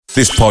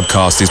This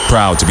podcast is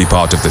proud to be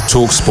part of the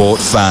TalkSport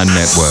Fan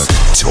Network.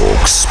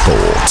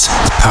 TalkSport.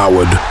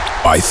 Powered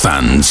by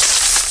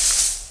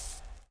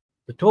fans.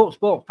 The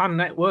TalkSport Fan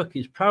Network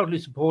is proudly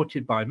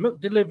supported by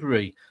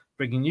McDelivery,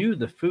 bringing you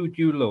the food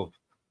you love.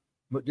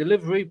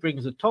 McDelivery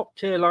brings a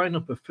top-tier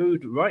lineup of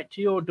food right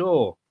to your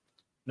door.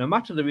 No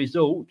matter the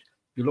result,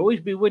 you'll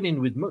always be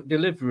winning with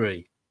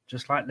McDelivery,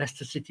 just like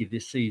Leicester City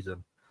this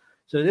season.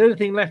 So the only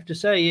thing left to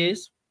say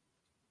is,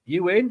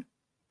 you win?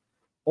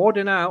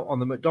 Order now on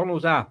the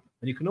McDonald's app,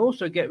 and you can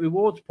also get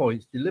rewards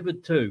points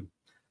delivered too.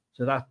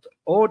 So that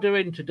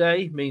ordering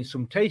today means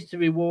some tasty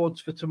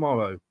rewards for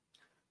tomorrow.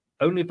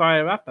 Only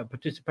via app at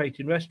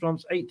participating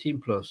restaurants,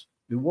 18+.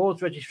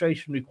 Rewards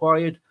registration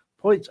required.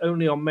 Points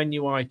only on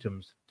menu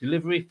items.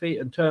 Delivery fee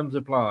and terms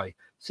apply.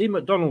 See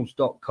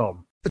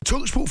mcdonalds.com. The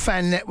TalkSport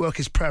Fan Network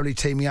is proudly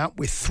teaming up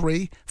with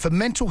 3 for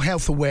Mental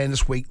Health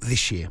Awareness Week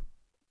this year.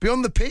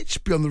 Beyond the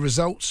pitch, beyond the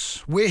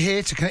results, we're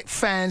here to connect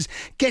fans,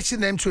 getting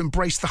them to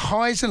embrace the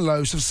highs and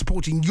lows of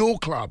supporting your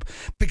club,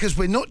 because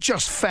we're not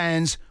just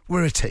fans,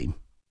 we're a team.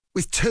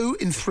 With 2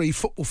 in 3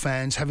 football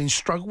fans having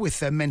struggled with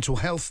their mental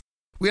health,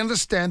 we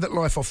understand that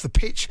life off the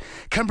pitch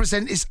can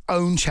present its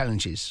own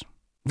challenges.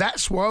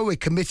 That's why we're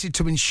committed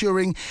to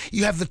ensuring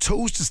you have the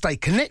tools to stay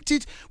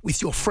connected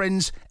with your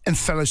friends and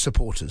fellow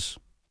supporters.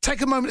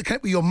 Take a moment to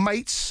connect with your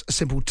mates. A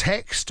simple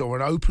text or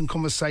an open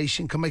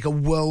conversation can make a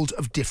world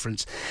of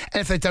difference. And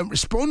if they don't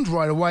respond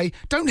right away,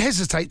 don't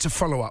hesitate to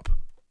follow up.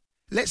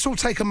 Let's all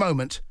take a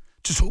moment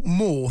to talk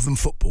more than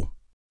football.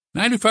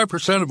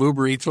 95% of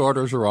Uber Eats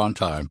orders are on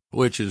time,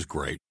 which is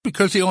great,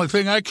 because the only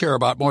thing I care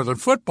about more than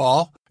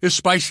football is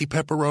spicy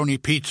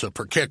pepperoni pizza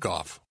for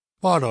kickoff.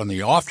 But on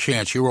the off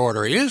chance your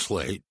order is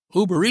late,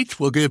 Uber Eats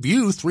will give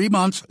you 3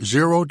 months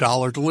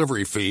 $0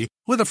 delivery fee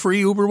with a free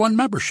Uber One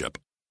membership.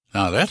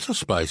 Now that's a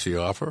spicy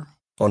offer.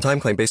 On-time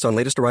claim based on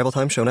latest arrival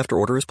time shown after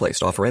order is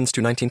placed. Offer ends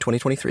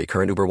 2/19/2023.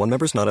 Current Uber One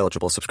members not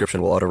eligible.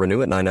 Subscription will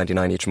auto-renew at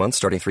 $9.99 each month,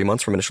 starting 3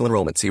 months from initial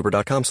enrollment. See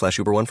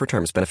uber.com/Uber One for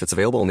terms. Benefits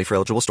available only for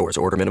eligible stores.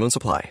 Order minimums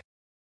apply.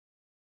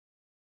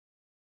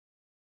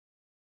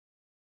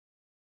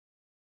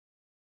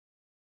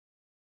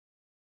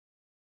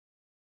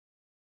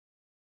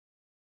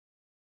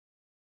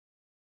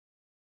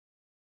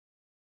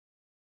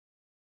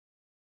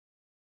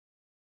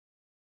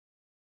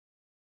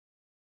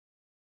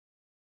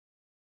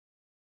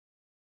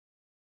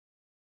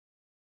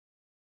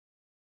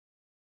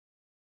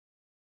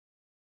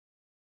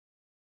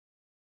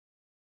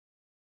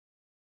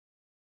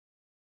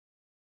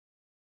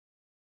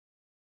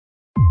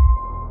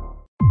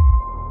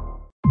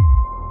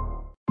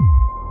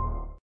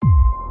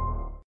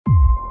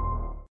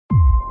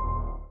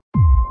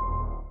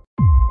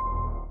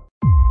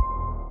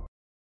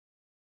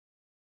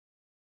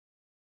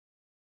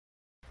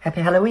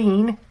 Happy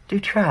Halloween. Do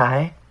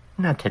try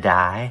not to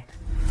die.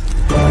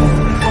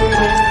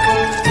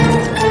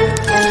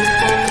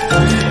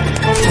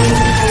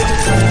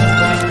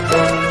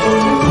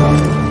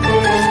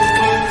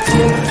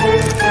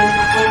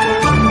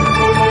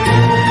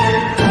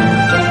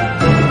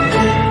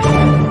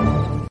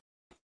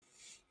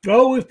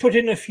 Oh, we've put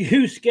in a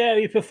few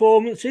scary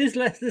performances,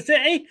 Leicester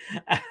City,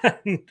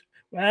 and,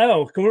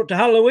 well, coming up to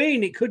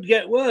Halloween, it could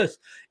get worse.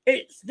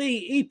 It's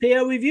the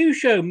EPL Review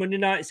Show, Monday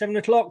night, 7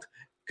 o'clock.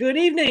 Good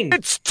evening.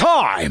 It's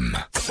time.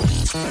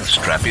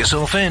 Strap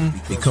yourself in,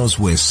 because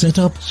we're set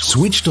up,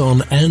 switched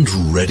on, and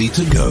ready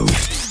to go.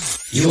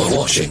 You are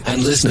watching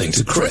and listening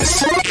to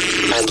Chris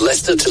and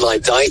Leicester Till I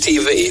Die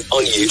TV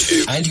on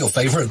YouTube and your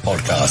favourite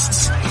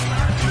podcasts.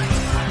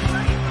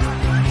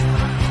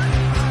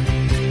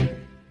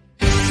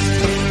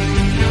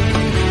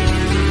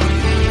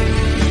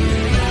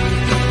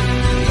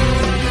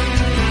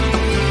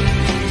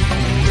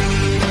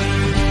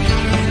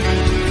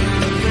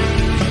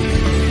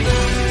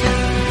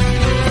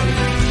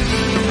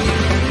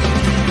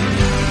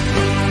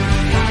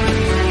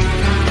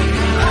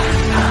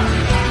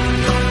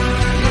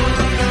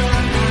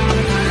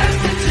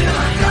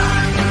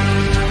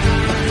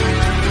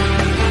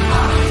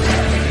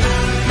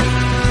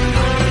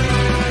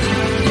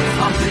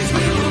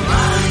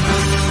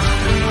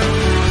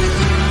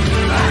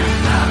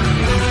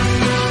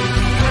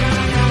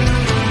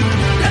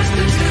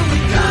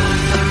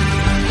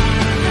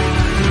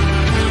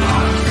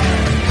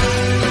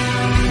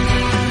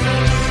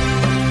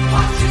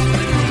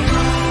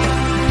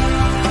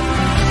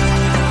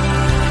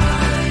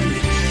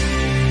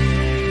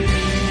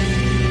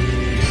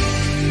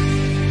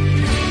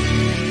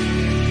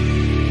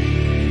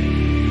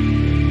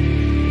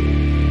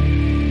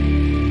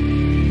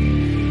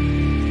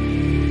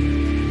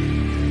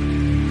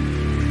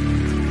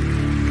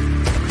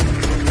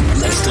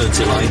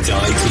 Till I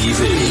Die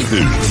TV,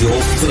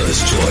 your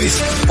first choice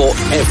for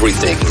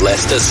everything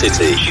Leicester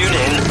City. Tune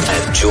in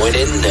and join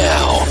in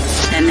now.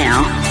 And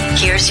now,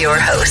 here's your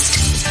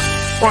host.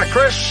 Right,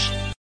 Chris.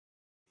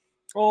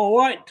 All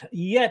right,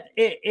 yet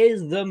it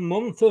is the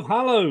month of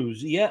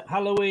Hallows. Yep,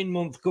 Halloween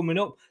month coming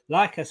up.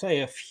 Like I say,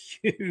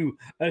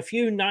 a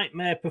few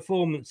nightmare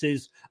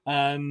performances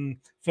from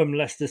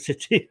Leicester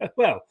City.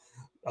 Well,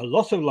 a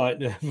lot of light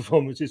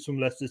performances from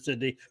Leicester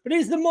City. But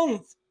it's the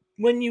month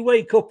when you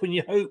wake up and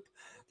you hope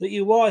that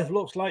your wife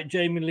looks like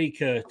Jamie Lee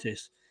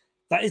Curtis.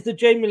 That is the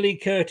Jamie Lee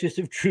Curtis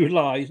of True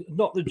Lies,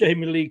 not the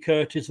Jamie Lee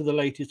Curtis of the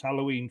latest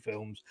Halloween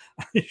films.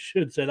 I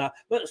should say that.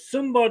 But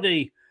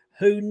somebody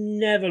who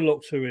never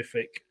looks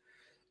horrific.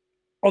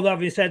 Although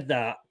having said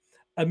that,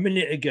 a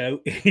minute ago,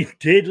 he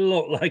did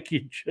look like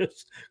he'd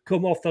just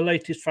come off the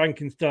latest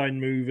Frankenstein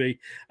movie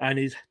and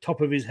his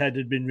top of his head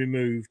had been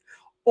removed.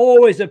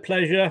 Always a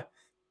pleasure,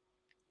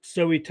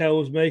 so he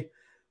tells me.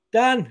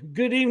 Dan,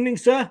 good evening,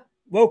 sir.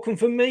 Welcome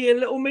from me and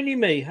little mini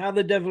me. How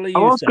the devil are you, I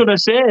was sir? going to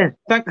say,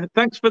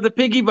 thanks for the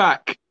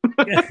piggyback.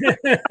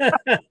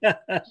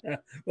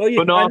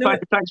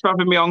 Thanks for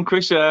having me on,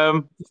 Chris.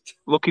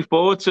 Looking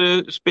forward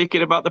to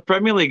speaking about the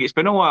Premier League. It's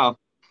been a while.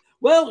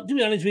 Well, to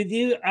be honest with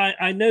you,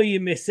 I know you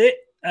miss it.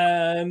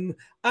 And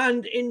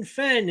in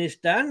fairness,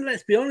 Dan,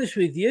 let's be honest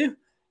with you.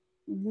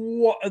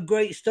 What a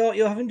great start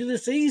you're having to the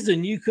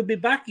season. You could be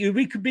back.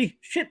 We could be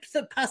ships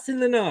that pass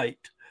in the night.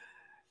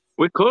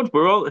 We could.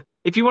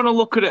 If you want to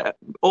look at it,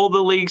 all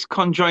the leagues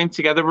conjoined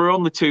together, we're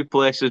only 2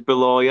 places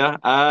below you.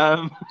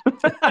 That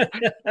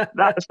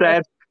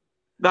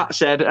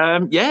said,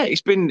 yeah,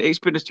 it's been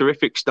a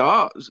terrific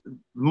start.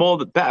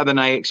 Better than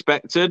I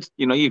expected.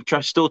 You know,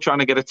 still trying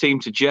to get a team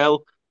to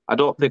gel. I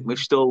don't think we've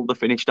still the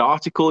finished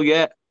article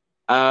yet.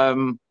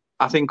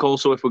 I think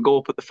also if we go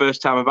up at the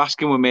first time of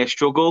asking, we may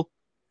struggle.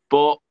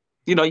 But,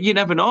 you know, you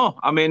never know.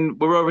 I mean,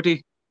 we're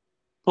already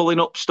pulling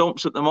up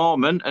stumps at the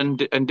moment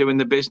and doing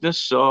the business.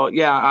 So,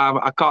 yeah,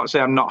 I can't say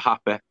I'm not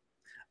happy.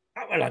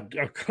 Well, I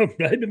can't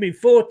blame. I mean,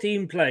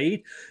 14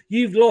 played.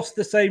 You've lost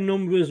the same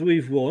number as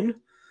we've won.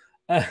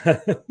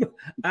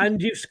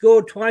 And you've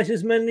scored twice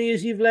as many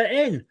as you've let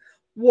in.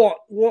 What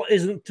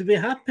isn't to be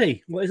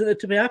happy? What isn't there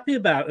to be happy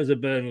about as a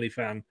Burnley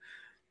fan?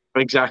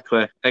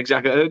 Exactly.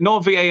 No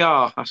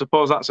VAR. I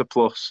suppose that's a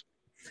plus.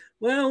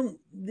 Well,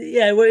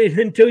 yeah,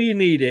 until you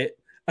need it.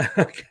 I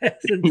guess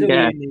until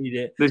you need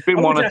it. There's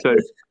been one or two.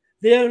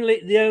 The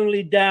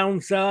only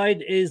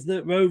downside is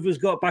that Rovers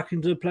got back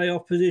into the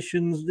playoff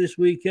positions this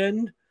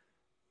weekend.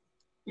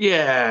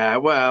 Yeah,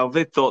 well,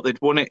 they thought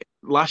they'd won it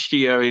last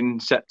year in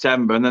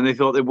September, and then they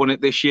thought they'd won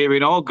it this year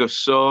in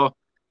August. So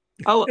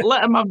I'll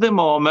let them have the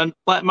moment.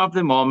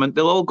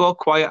 They'll all go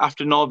quiet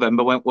after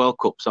November when World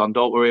Cup's on.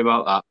 Don't worry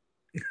about that.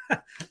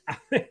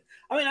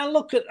 I mean, I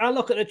look at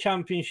the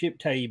Championship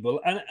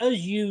table, and as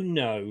you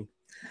know,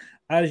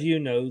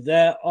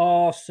 there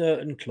are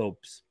certain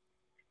clubs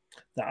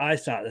that I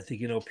started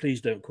thinking, oh,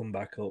 please don't come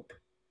back up.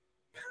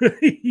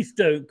 Please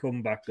don't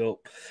come back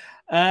up.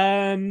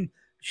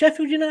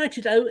 Sheffield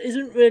United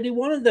isn't really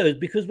one of those,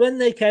 because when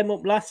they came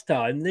up last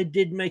time, they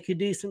did make a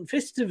decent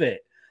fist of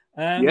it.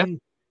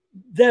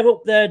 They're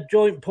up there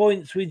joint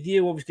points with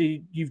you.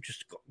 Obviously, you've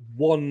just got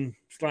one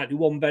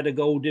better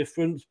goal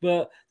difference,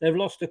 but they've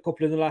lost a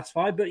couple in the last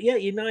 5. But yeah,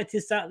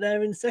 United sat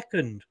there in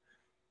second.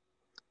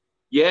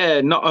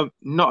 Yeah, not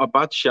a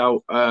bad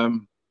shout.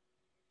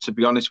 To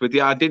be honest with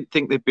you, I didn't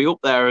think they'd be up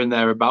there and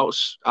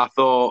thereabouts. I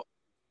thought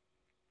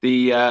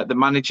the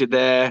manager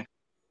there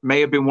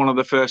may have been one of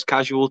the first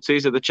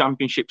casualties of the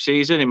Championship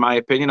season, in my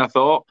opinion. I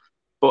thought,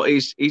 but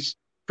he's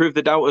proved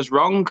the doubters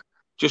wrong.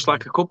 Just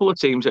like a couple of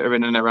teams that are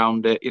in and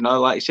around it, you know,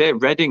 like you say,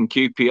 Reading,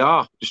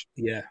 QPR,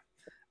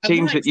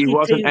 teams that you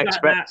wasn't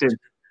expecting. Like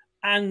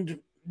and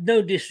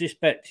no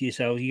disrespect to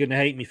yourself, you're going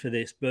to hate me for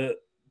this, but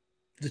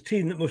the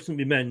team that mustn't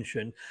be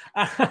mentioned,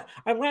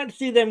 I'd like to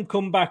see them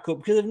come back up,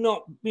 because they've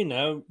not, you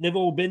know, they've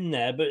all been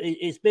there, but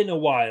it's been a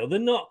while. They're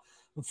not,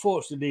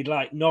 unfortunately,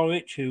 like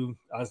Norwich, who,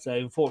 as they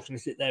unfortunately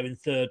sit there in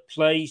third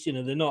place. You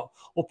know, they're not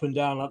up and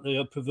down like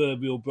the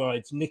proverbial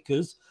bride's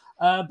knickers.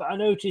 But I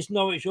noticed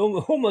Norwich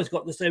almost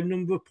got the same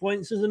number of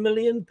points as £1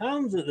 million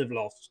that they've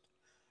lost.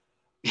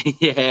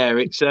 Yeah,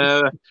 it's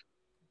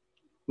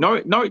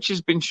Norwich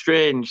has been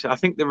strange. I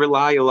think they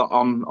rely a lot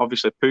on,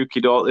 obviously,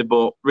 Pukki, don't they?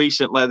 But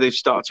recently they've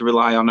started to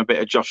rely on a bit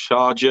of Josh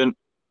Sargent.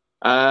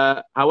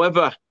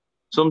 However,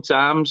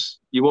 sometimes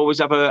you always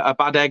have a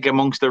bad egg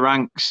amongst the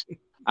ranks.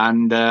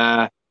 And,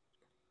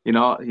 you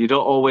know, you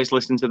don't always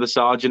listen to the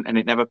Sargent, and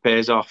it never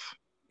pays off.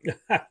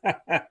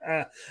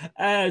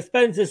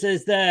 Spencer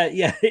says there,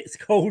 yeah, it's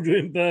colder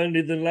in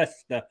Burnley than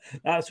Leicester.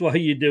 That's why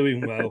you're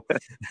doing well.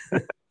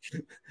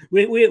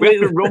 we have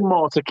to run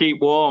more to keep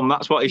warm.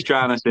 That's what he's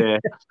trying to say.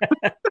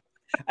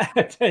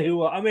 I tell you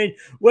what, I mean,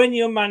 when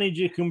your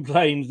manager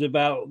complains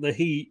about the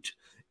heat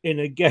in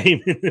a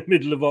game in the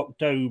middle of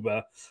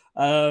October,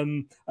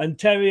 and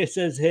Terrier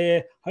says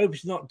here, hope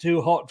it's not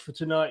too hot for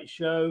tonight's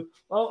show.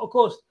 Well, of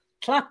course,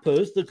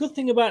 clappers, the good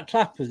thing about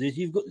clappers is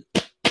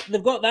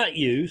they've got that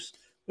use.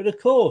 But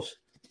of course,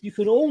 you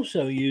can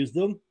also use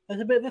them as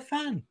a bit of a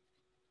fan.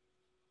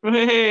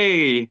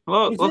 Hey,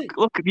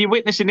 look! You're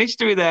witnessing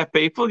history there,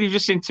 people. You've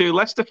just seen 2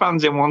 Leicester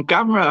fans in one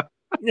camera.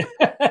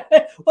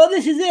 Well,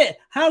 this is it.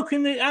 How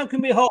can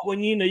it be hot when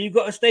you've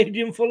got a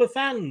stadium full of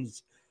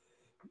fans?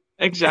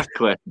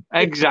 Exactly.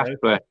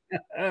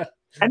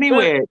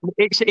 Anyway,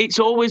 it's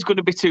always going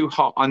to be too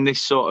hot on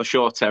this sort of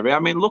show, Terry. I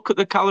mean, look at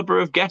the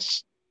calibre of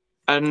guests,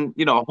 and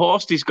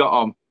Horsty's got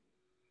on.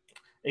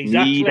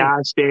 Exactly. Need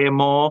I say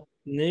more?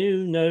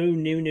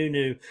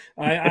 No.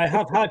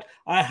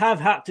 I have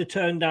had to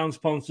turn down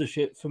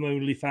sponsorship from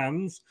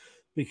OnlyFans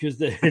because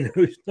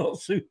it's not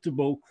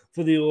suitable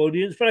for the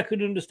audience. But I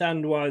could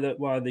understand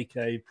why they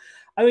came.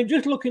 I mean,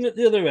 just looking at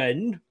the other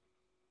end,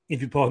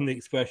 if you pardon the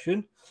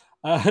expression,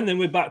 and then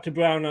we're back to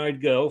Brown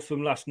Eyed Girl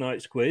from last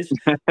night's quiz.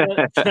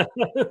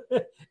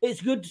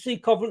 It's good to see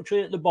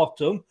Coventry at the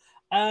bottom.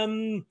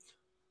 Bad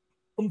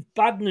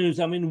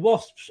news. I mean,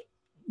 Wasps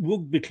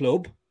Rugby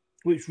Club,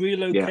 which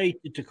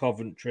relocated to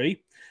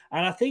Coventry,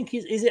 and I think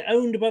is it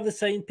owned by the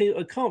same people?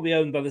 It can't be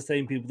owned by the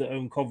same people that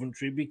own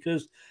Coventry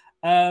because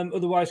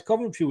otherwise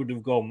Coventry would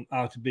have gone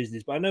out of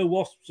business. But I know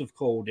Wasps have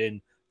called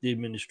in the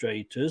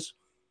administrators.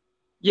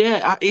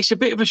 Yeah, it's a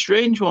bit of a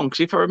strange one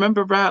because if I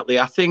remember rightly,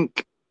 I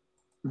think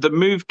the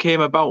move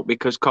came about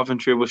because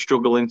Coventry was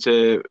struggling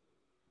to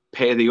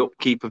pay the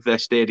upkeep of their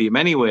stadium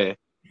anyway.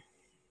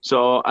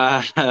 So,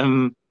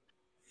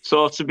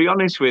 so to be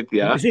honest with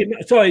you...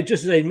 Sorry,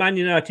 just to say, Man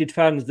United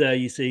fans there,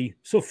 you see,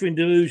 suffering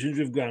delusions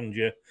of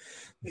grandeur.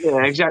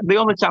 Yeah, exactly. The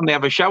only time they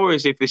have a shower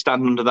is if they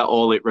stand under that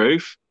all-lit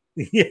roof.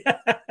 Yeah.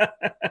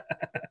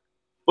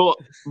 But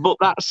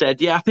that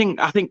said, yeah,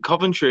 I think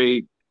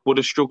Coventry would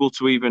have struggled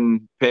to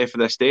even pay for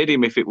their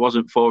stadium if it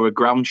wasn't for a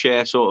ground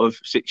share sort of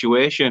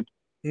situation.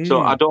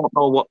 So I don't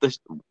know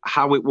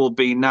how it will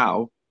be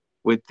now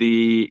with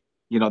the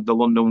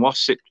London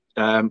Wasps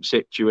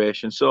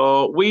situation.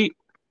 So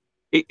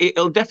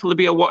it'll definitely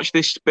be a watch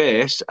this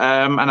space,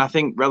 and I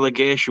think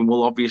relegation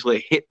will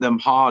obviously hit them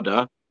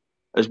harder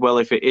as well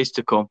if it is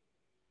to come.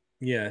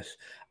 Yes,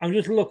 I'm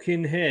just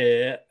looking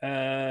here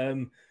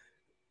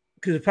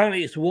because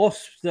apparently it's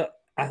Wasps that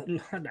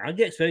I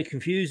get very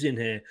confusing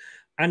here.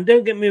 And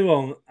don't get me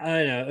wrong,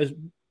 I know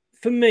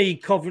for me,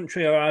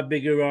 Coventry are our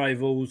bigger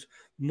rivals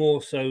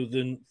more so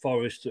than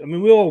Forest. I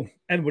mean,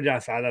 everybody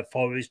else had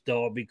Forest,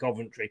 Derby,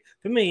 Coventry.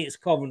 For me, it's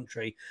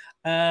Coventry.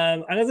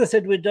 And as I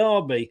said with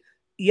Derby,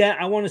 yeah,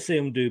 I want to see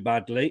them do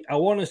badly. I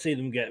want to see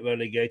them get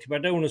relegated, but I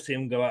don't want to see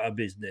them go out of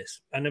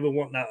business. I never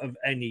want that of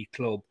any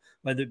club,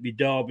 whether it be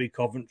Derby,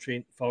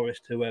 Coventry,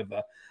 Forest,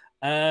 whoever.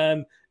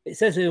 It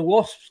says here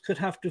Wasps could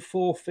have to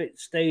forfeit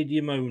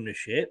stadium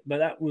ownership, but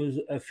that was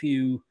a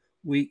few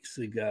weeks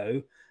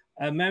ago.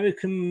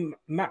 American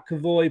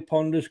McAvoy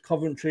ponders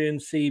Coventry and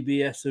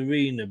CBS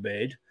Arena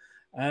bid.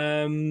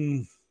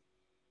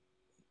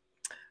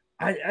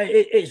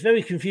 It's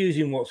very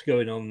confusing what's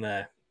going on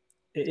there.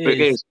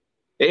 It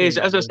is.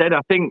 As I said,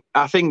 I think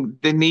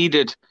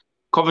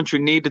Coventry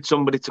needed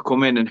somebody to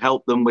come in and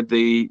help them with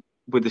the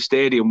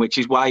stadium, which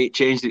is why it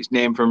changed its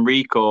name from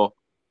Ricoh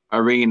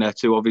Arena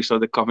to obviously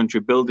the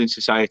Coventry Building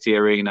Society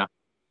Arena.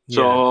 Yeah.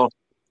 So,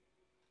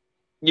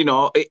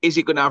 is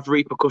it going to have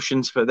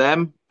repercussions for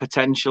them?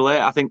 Potentially.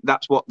 I think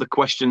that's what the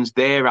questions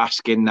they're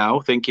asking now,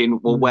 thinking,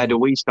 well, where do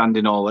we stand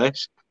in all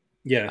this?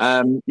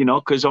 Yeah.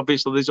 Because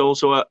obviously there's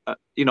also a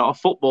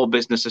football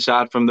business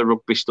aside from the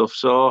rugby stuff.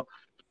 So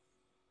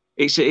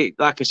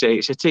like I say,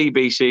 it's a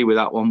TBC with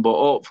that one.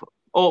 But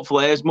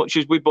hopefully, as much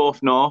as we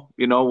both know,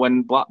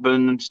 when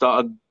Blackburn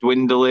started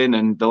dwindling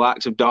and the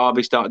likes of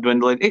Derby started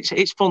dwindling,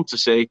 it's fun to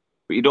see,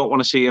 but you don't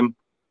want to see them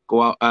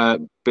go out,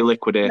 be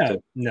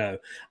liquidated. No.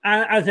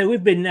 I think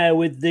we've been there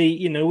with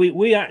the,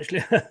 we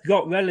actually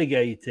got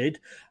relegated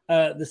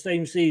the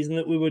same season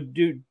that we were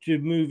due to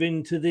move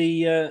into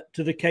the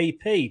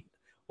KP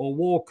or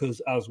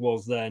Walkers as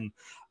was then.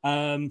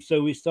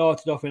 So we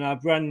started off in our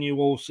brand new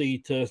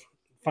all-seater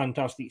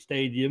fantastic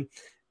stadium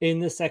in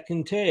the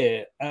second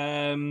tier.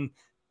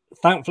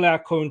 Thankfully, our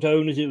current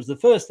owners, it was the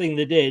first thing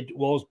they did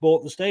was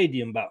bought the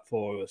stadium back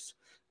for us.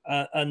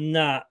 And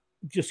that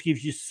just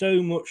gives you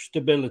so much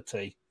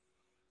stability.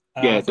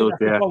 Yeah, it does.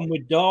 That's the problem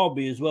with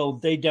Derby as well.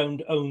 They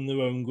don't own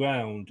their own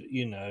ground,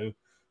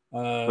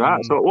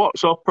 Right.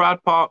 So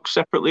Pride Park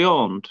separately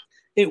owned?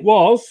 It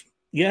was.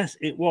 Yes,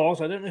 it was.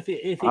 I don't know if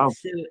it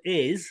still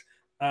is.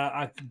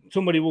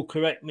 Somebody will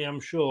correct me, I'm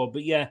sure.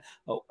 But yeah,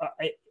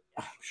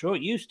 I'm sure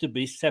it used to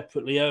be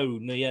separately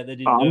owned. Yeah, they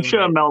didn't. I'm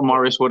sure Mel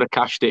Morris would have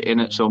cashed it in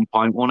at some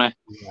point, wouldn't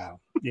he?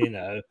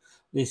 Yeah,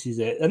 this is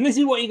it, and this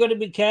is what you got to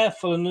be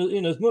careful. And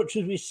as much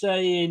as we're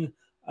saying,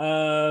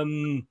 sorry,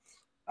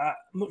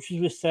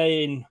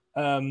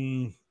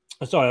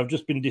 I've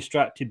just been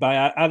distracted by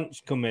our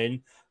ants come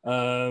in.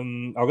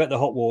 I'll get the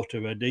hot water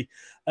ready.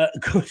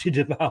 Gutted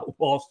about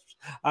Wasps.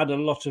 Had a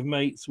lot of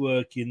mates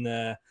working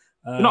there.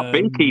 Not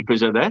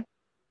beekeepers, are they?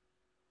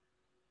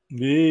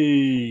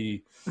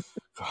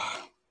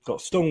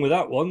 Got stung with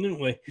that one, didn't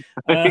we?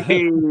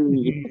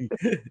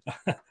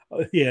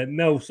 Yeah,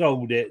 Mel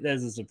sold it.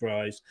 There's a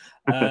surprise.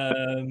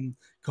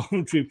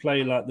 Coventry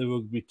play like the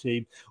rugby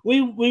team.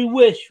 We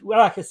wish,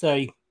 like I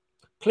say,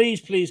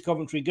 please,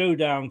 Coventry, go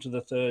down to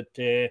the third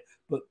tier,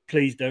 but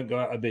please don't go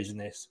out of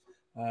business.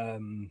 All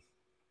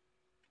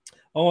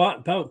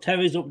right,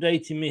 Terry's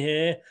updating me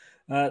here.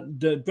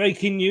 The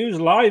breaking news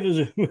live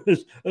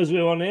as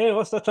we're on here.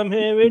 What's that I'm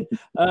hearing?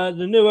 The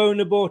new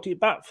owner bought it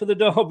back for the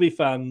Derby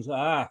fans.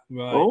 Right.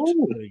 Oh.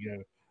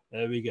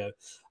 There we go.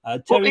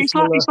 It's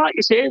like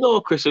you say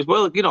though, Chris, as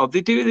well.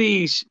 They do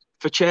these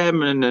for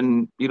chairman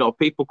and,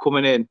 people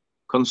coming in,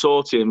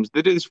 consortiums,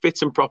 they do this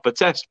fit and proper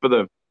test for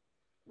them.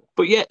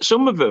 But yet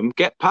some of them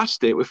get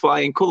past it with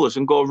flying colours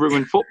and go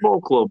ruin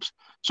football clubs.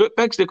 So it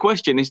begs the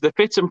question, is the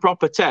fit and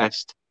proper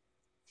test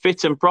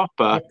fit and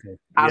proper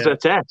as a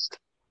test?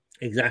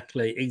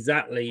 Exactly.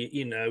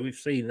 We've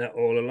seen that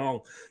all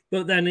along.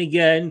 But then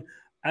again,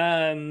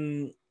 I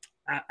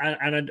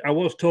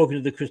was talking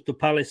to the Crystal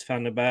Palace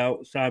fan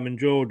about Simon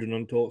Jordan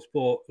on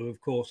TalkSport, who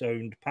of course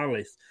owned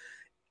Palace.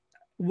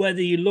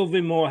 Whether you love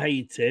him or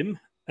hate him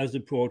as a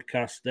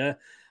broadcaster,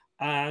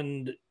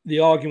 and the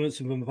arguments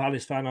of a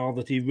Palace fan are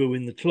that he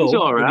ruined the club. He's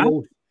all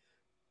right.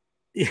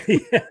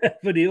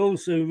 But he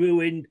also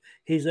ruined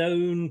his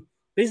own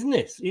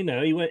business. He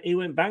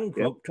went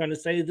bankrupt trying to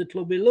save the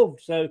club he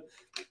loved. So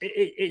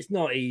it's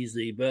not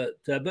easy. But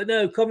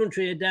no,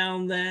 Coventry are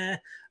down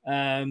there.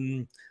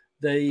 They've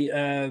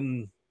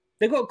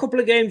got a couple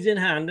of games in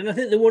hand, and I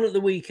think they won at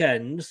the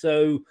weekend.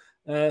 So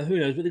who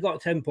knows? But they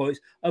got 10 points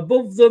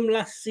above them.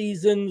 Last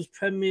season's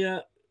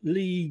Premier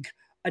League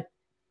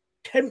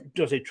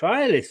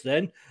trialist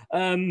then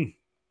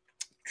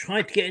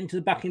tried to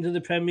get back into the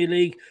Premier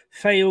League,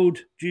 failed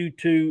due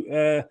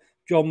to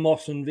John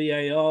Moss and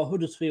VAR.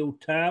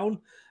 Huddersfield Town,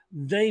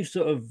 they've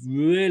sort of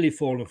really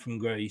fallen from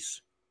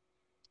grace.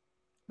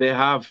 They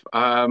have.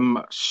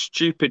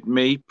 Stupid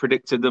me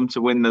predicted them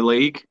to win the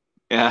league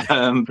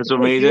for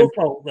some reason. Your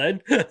fault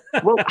then.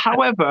 Well,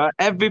 however,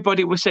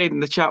 everybody was saying in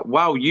the chat,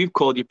 "Wow, you've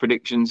called your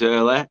predictions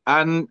early,"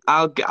 and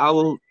I'll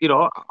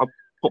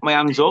put my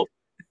hands up.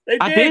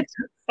 I did.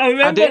 I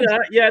remember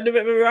that. Yeah, I had a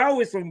bit of a row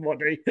with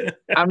somebody.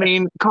 I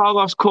mean,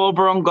 Carlos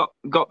Corberon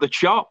got the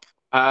chop.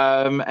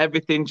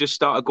 Everything just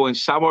started going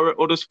sour at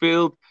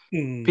Huddersfield.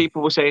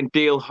 People were saying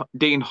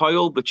Dean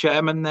Hoyle, the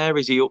chairman there,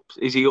 is he up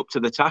to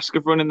the task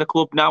of running the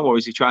club now, or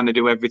is he trying to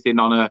do everything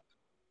on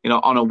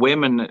a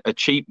whim and a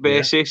cheap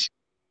basis?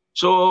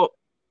 So,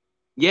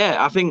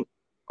 I think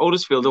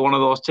Huddersfield are one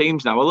of those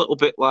teams now, a little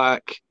bit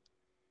like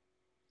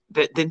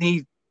they're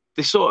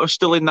sort of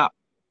still in that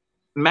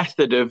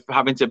method of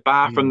having to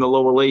bar from the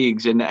lower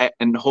leagues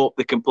and hope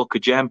they can pluck a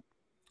gem.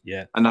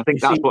 Yeah. And I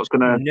think that's what's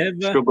going to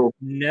struggle.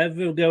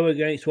 Never go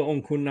against what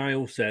Uncle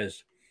Niall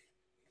says.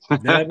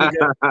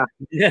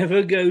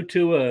 Never go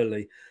too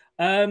early.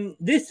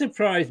 This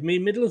surprised me.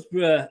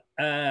 Middlesbrough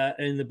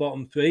in the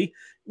bottom three,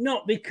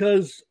 not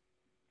because,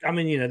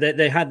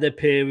 they had their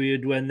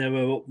period when they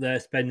were up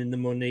there spending the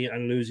money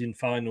and losing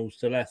finals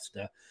to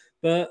Leicester.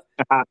 But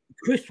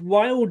Chris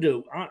Wilder,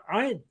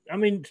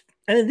 and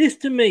this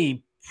to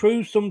me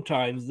proves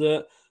sometimes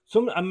that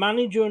a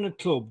manager and a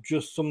club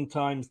just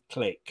sometimes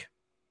click,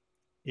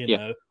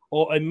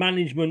 or a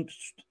management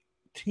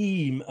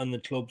team and the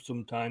club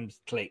sometimes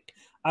click,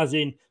 as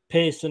in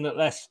Pearson at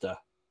Leicester.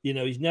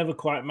 He's never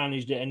quite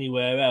managed it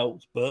anywhere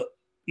else, but,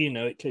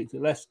 it clicked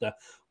at Leicester.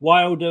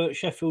 Wilder at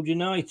Sheffield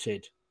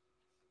United,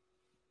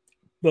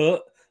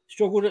 but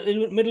struggled at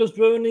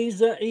Middlesbrough, and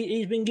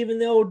he's been given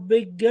the old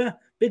big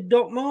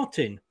Doc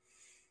Martin.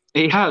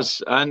 He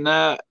has, and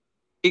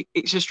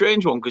it's a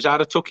strange one because I'd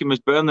have took him as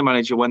Burnley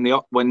manager when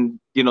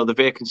the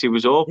vacancy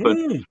was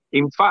open.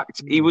 In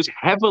fact, he was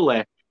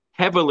heavily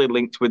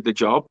linked with the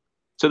job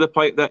to the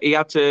point that he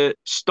had to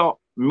stop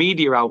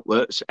media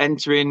outlets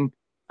entering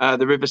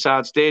the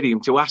Riverside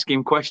Stadium to ask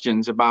him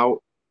questions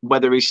about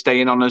whether he's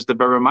staying on as the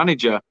borough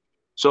manager.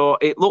 So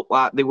it looked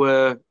like there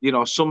were,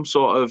 some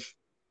sort of,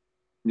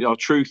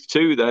 truth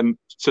to them,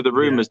 to the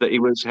rumours that he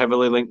was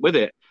heavily linked with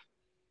it.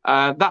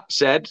 That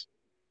said,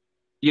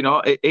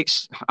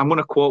 it's. I'm going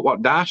to quote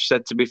what Dash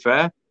said. To be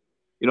fair,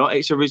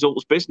 it's a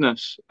results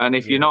business, and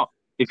if you're not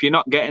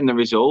getting the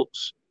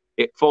results,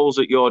 it falls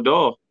at your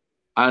door.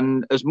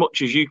 And as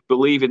much as you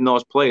believe in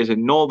those players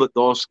and know that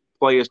those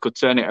players could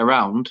turn it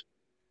around,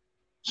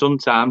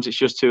 sometimes it's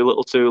just too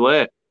little, too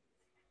late.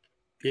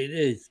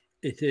 It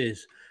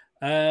is.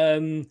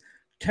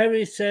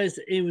 Terry says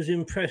he was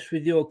impressed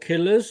with your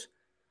killers.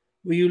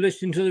 Were you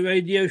listening to the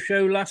radio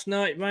show last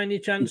night, by any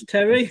chance,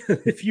 Terry?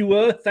 If you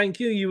were, thank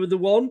you. You were the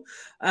one.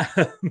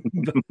 But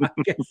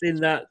I'm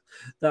guessing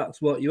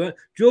that's what you were.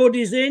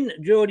 Geordie's in.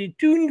 Geordie,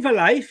 tuned for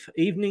life.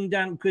 Evening,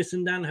 Dan, Chris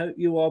and Dan. Hope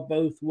you are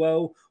both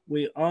well.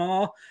 We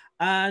are.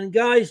 And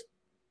guys,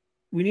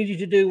 we need you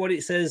to do what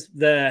it says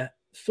there.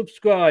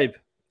 Subscribe.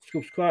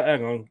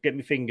 Hang on, get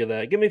my finger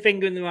there. Get my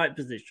finger in the right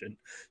position.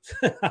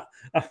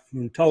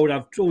 I'm told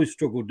I've always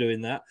struggled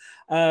doing that.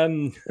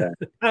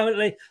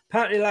 Apparently,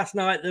 last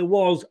night there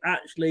was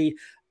actually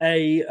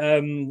a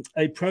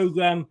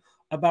program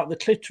about the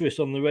clitoris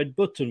on the red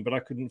button, but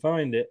I couldn't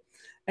find it.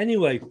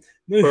 Anyway,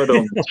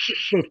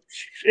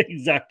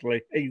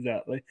 exactly.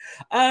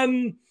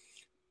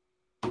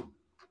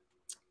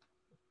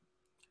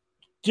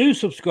 Do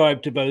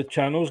subscribe to both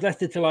channels,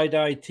 Leicester Till I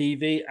Die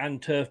TV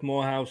and Turf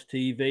Moorhouse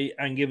TV,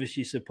 and give us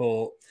your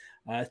support,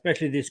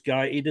 especially this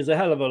guy. He does a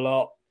hell of a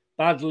lot,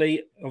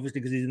 badly, obviously,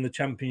 because he's in the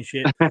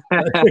Championship.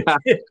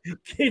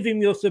 Give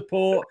him your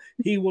support.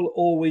 He will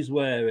always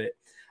wear it.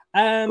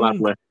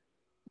 One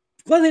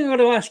thing I've got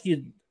to ask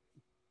you,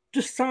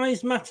 does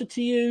size matter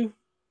to you?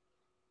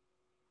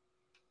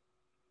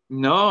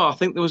 No, I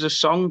think there was a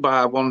song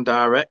by One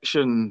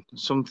Direction,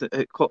 something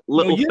called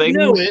Little you Things.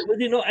 know it,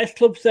 was it not S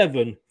Club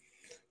 7?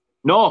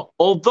 No,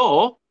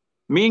 although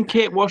me and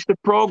Kate watched a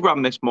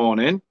program this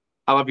morning,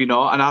 I'll have you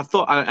know, and I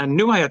thought I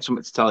knew I had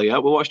something to tell you.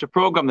 We watched a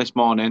program this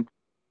morning,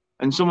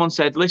 and someone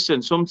said,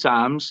 "Listen,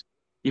 sometimes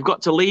you've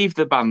got to leave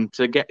the band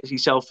to get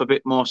yourself a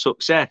bit more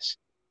success."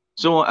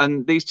 So,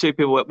 and these two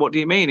people went, "What do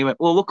you mean?" He went,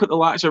 "Well, look at the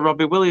likes of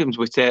Robbie Williams.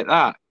 We take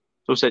that."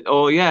 So I said,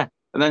 "Oh yeah."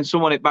 And then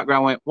someone in the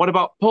background went, "What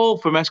about Paul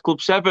from S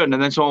Club 7?"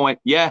 And then someone went,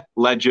 "Yeah,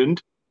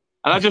 legend."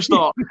 And I just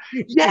thought,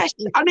 yes,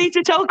 I need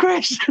to tell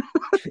Chris.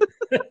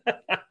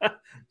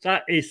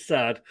 That is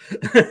sad.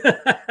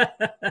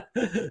 That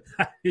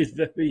is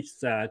very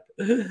sad.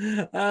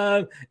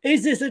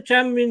 Is this a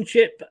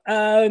championship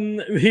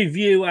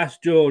review?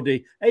 Asked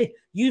Geordie. Hey,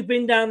 you've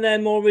been down there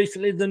more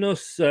recently than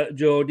us,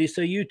 Geordie,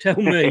 so you tell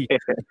me.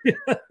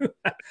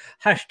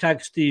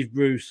 Hashtag Steve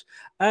Bruce.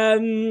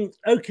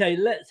 Okay,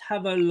 let's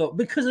have a look.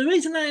 Because the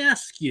reason I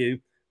ask you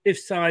if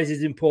size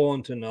is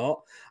important or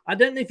not, I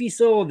don't know if you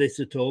saw this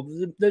at all.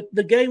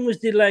 The game was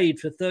delayed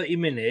for 30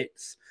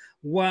 minutes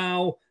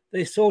while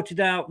they sorted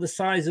out the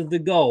size of the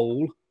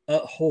goal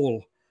at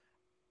Hull.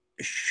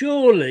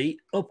 Surely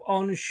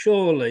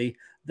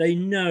they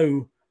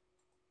know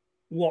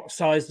what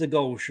size the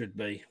goal should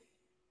be.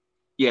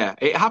 Yeah,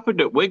 it happened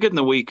at Wigan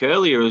the week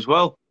earlier as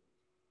well.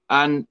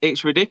 And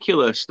it's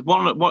ridiculous.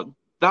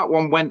 That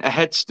one went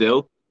ahead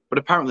still, but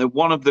apparently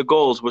one of the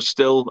goals was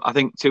still, I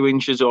think, 2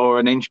 inches or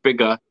an inch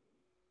bigger.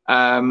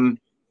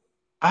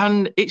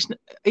 And it's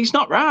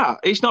not right.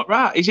 It's not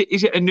right. Is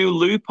it a new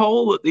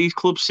loophole that these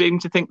clubs seem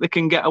to think they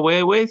can get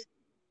away with?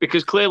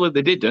 Because clearly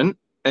they didn't,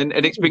 and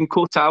it's been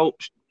cut out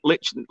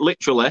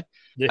literally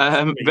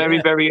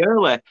very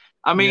early.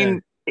 I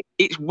mean,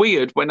 it's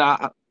weird when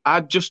I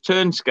just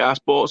turned Sky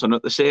Sports on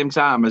at the same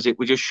time as it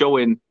was just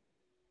showing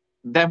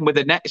them with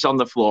the nets on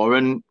the floor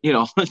and, you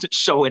know,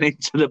 showing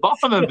into the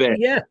bottom of it.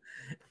 Yeah.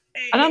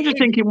 And I'm just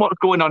thinking, what's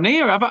going on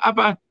here?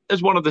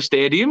 Has one of the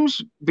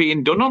stadiums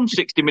being done on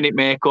 60-minute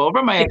makeover?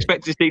 Am I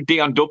expected to see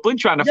Dion Dublin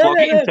trying to flog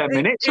it in 10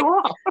 minutes or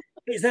what?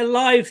 It's a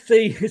live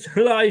feed. It's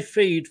a live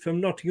feed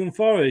from Nottingham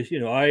Forest.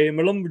 You know, I am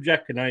a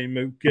lumberjack and I am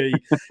okay.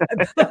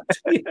 But,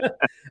 you know,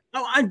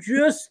 I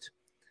just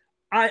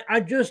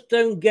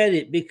don't get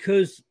it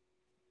because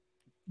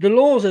the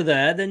laws are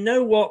there. They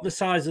know what the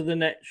size of the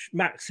net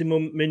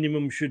maximum,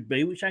 minimum should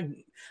be, which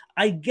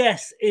I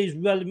guess is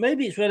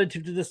maybe it's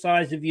relative to the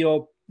size of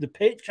the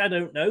pitch. I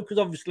don't know, because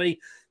obviously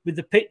with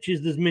the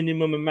pitches there's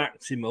minimum and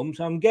maximum.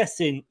 So I'm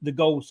guessing the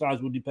goal size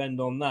will depend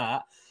on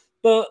that.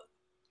 But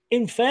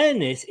in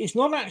fairness, it's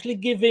not actually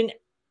giving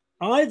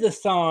either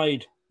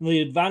side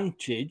the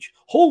advantage.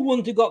 Hull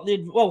wouldn't have got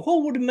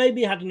Hull would have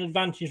maybe had an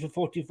advantage for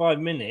 45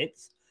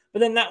 minutes. But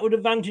then that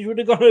advantage would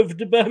have gone over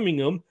to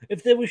Birmingham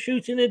if they were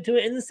shooting into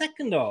it in the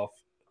second half.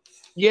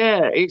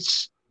 Yeah,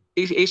 it's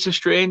a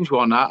strange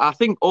one. I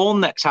think all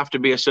nets have to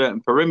be a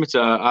certain perimeter.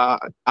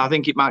 I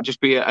think it might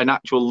just be an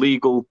actual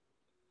legal,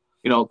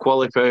 you know,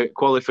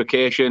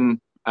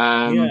 qualification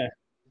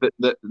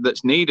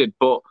that's needed.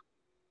 But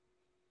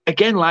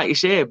again, like you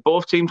say,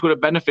 both teams would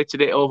have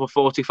benefited it over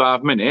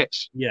 45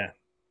 minutes. Yeah.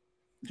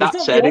 That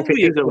it's said, not if it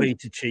is a way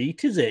to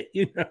cheat, is it?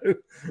 You know.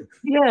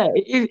 Yeah,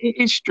 it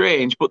is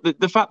strange, but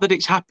the fact that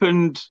it's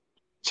happened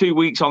 2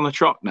 weeks on the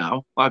trot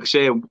now, like I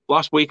say,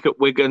 last week at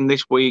Wigan,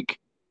 this week,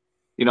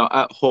 you know,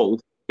 at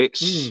Hull,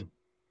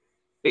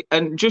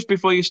 and just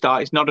before you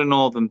start, it's not a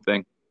northern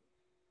thing.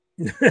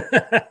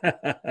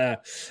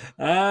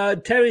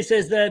 Terry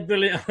says they're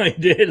brilliant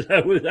idea.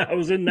 That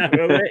was a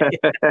narrow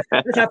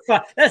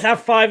let's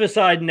have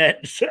 5-a-side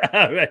nets.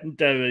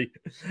 Terry.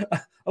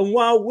 And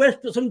while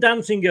West put some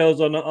dancing girls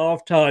on at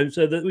half time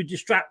so that we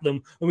distract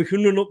them and we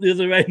can run up the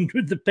other end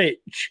with the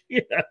pitch.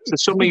 You know? So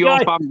some of your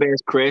fan base,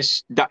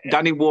 Chris,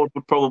 Danny Ward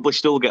would probably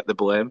still get the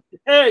blame.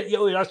 Yeah,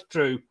 that's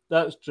true.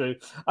 That's true.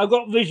 I've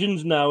got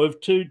visions now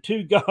of two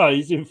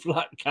guys in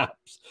flat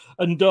caps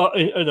and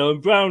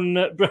brown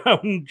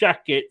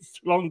jackets,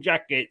 long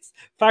jackets,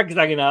 fags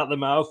hanging out the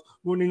mouth,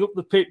 running up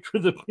the pitch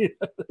with the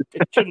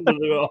pitch under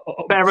their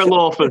arm. Pair of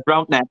loafers,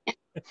 round neck.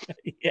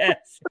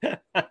 Yes.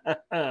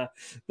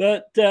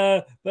 But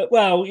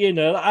well, you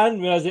know, I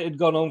didn't realise it had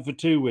gone on for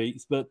 2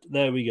 weeks, but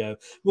there we go.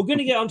 We're going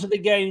to get onto the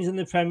games in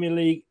the Premier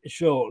League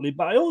shortly,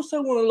 but I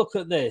also want to look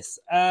at this.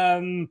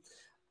 And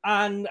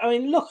I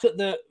mean, look at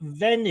the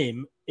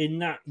venom in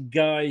that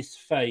guy's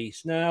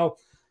face. Now,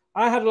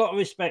 I had a lot of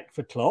respect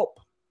for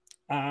Klopp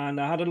and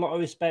I had a lot of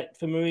respect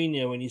for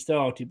Mourinho when he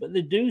started, but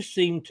they do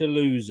seem to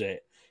lose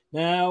it.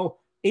 Now,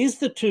 is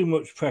there too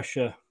much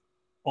pressure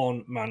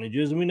on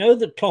managers? And we know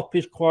that Klopp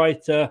is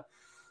quite a,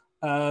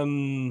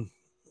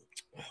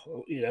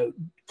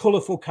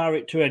 colourful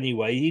character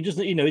anyway. He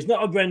doesn't, he's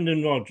not a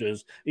Brendan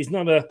Rodgers. He's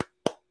not a,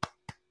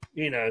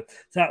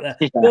 it's out there.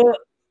 Yeah. But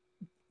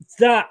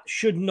that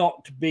should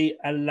not be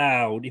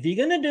allowed. If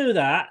you're going to do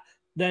that,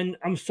 then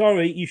I'm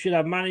sorry, you should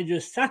have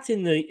managers sat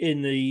in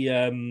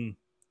the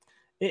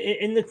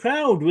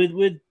crowd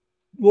with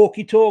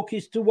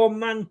walkie-talkies to one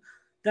man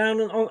down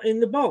in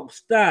the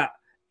box. That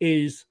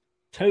is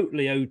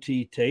totally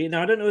OTT.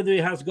 Now, I don't know whether he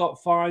has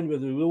got fined,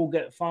 whether he will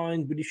get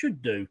fined, but he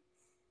should do.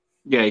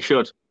 Yeah, he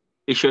should.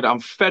 He should. I'm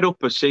fed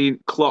up of seeing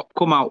Klopp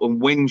come out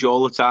and whinge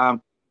all the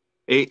time.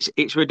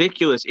 It's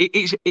ridiculous.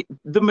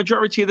 The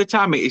majority of the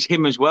time it is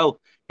him as well.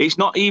 It's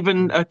not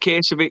even a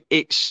case of it.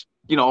 It's,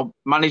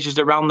 managers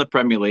around the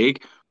Premier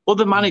League.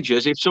 Other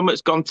managers, if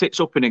something's gone tits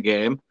up in a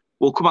game,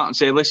 will come out and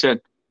say,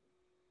 listen,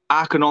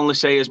 I can only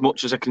say as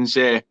much as I can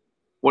say.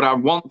 What I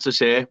want to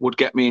say would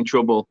get me in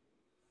trouble.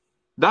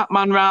 That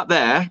man right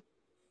there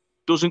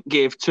doesn't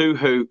give two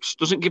hoots,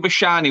 doesn't give a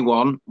shiny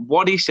one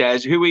what he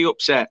says, who he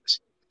upsets.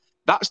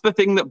 That's the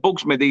thing that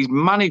bugs me. These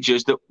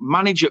managers that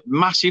manage at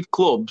massive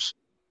clubs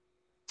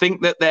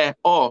think that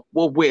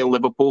we're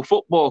Liverpool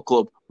Football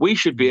Club. We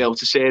should be able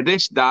to say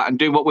this, that, and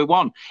do what we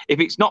want. If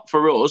it's not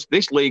for us,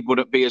 this league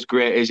wouldn't be as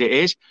great as it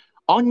is.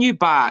 On your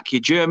back, you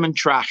German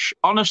trash.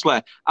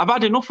 Honestly, I've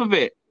had enough of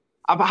it.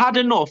 I've had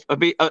enough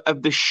of it,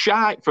 of the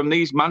shite from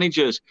these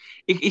managers.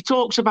 He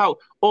talks about,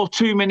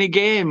 too many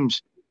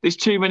games. There's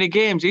too many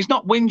games. He's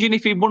not whinging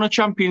if he won a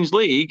Champions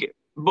League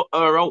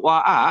or out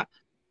like that.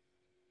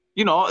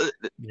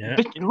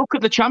 Look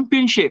at the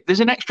Championship. There's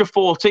an extra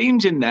 4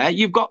 teams in there.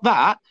 You've got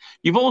that.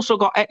 You've also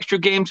got extra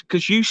games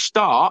because you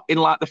start in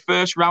like the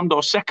first round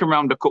or second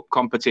round of cup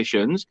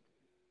competitions.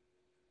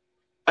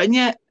 And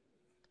yet,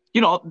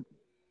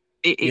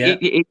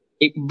 it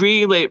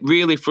really,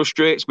 really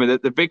frustrates me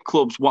that the big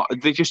clubs,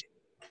 it's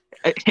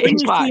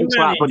like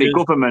the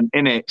government,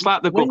 innit? It's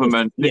like the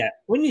government.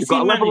 When you've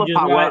got a level of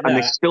power and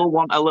they still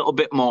want a little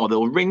bit more.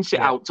 They'll rinse it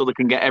out till they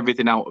can get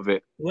everything out of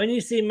it. When you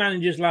see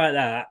managers like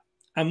that,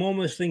 I'm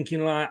almost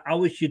thinking like, I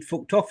wish you'd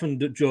fucked off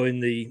and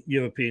joined the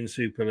European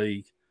Super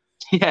League.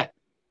 Yeah,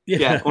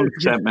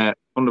 100%, mate,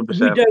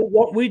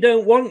 100%. We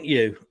don't want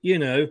you.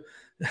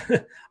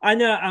 I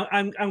know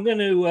I'm going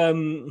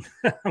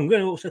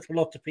to upset a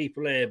lot of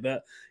people here,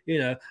 but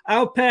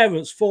our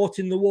parents fought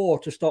in the war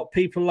to stop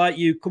people like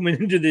you coming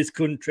into this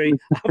country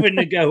having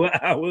a go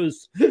at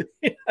ours.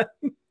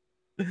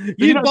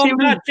 You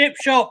bombed our chip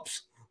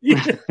shops.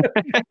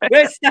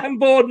 Where's Stan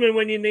Boardman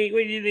when you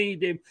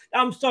need him?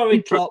 I'm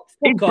sorry, Klopp.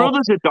 His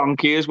brother's a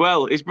donkey as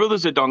well.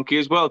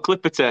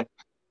 Clipperty.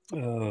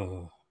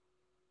 Oh.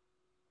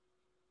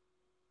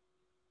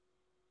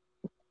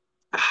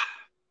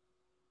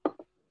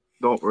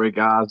 Don't worry,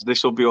 guys.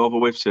 This will be over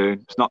with soon.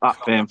 It's not that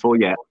painful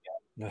yet.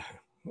 No,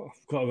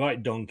 I've got a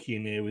right donkey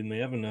in here with me,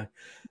 haven't I?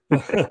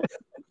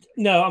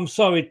 No, I'm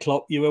sorry,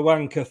 Klopp. You're a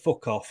wanker.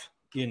 Fuck off.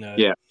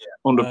 Yeah,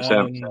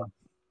 100%.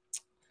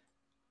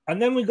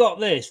 And then we got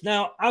this.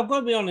 Now, I've got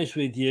to be honest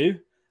with you.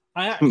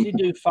 I actually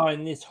do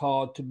find this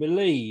hard to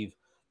believe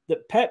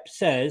that Pep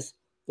says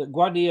that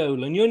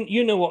Guardiola, and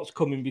you know what's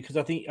coming because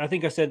I think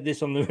I said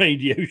this on the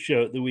radio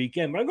show at the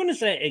weekend, but I'm going to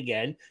say it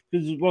again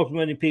because there wasn't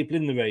many people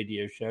in the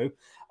radio show.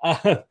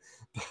 But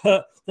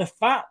the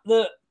fact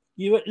that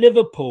you're at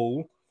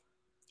Liverpool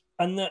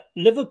and that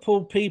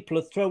Liverpool people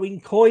are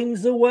throwing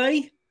coins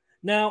away.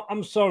 Now,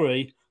 I'm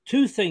sorry,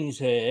 2 things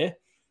here.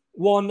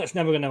 One, that's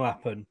never going to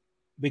happen.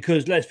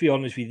 Because let's be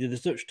honest with you,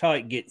 there's such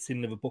tight gits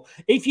in Liverpool.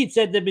 If you'd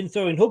said they've been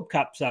throwing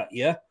hubcaps at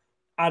you,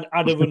 I'd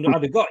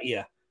have got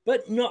you.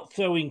 But not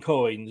throwing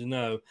coins,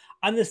 no.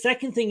 And the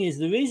second thing is,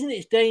 the reason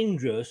it's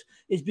dangerous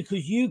is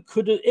because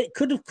it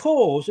could have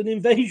caused an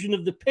invasion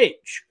of the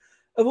pitch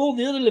of all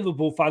the other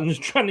Liverpool fans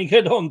trying to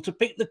get on to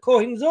pick the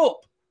coins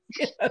up.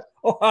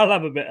 I'll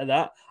have a bit of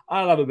that.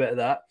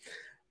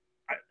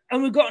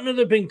 And we've got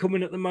another thing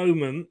coming at the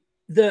moment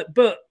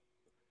but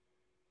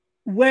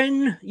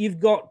when you've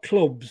got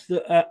clubs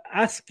that are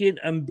asking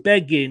and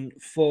begging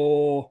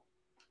for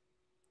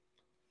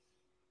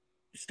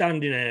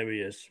standing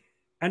areas,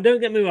 and don't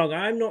get me wrong,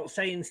 I'm not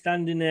saying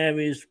standing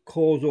areas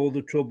cause all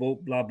the trouble,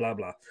 blah, blah,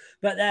 blah,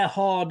 but they're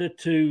harder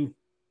to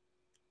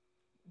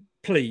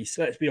police,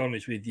 let's be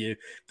honest with you.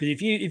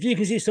 Because if you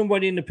can see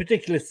somebody in a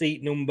particular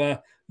seat number,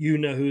 you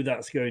know who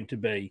that's going to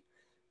be,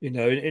 in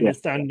a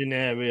standing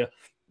area.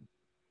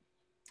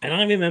 And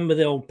I remember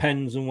the old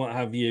pens and what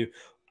have you.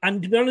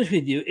 And to be honest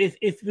with you,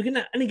 if we're going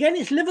to... And again,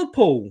 it's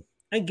Liverpool.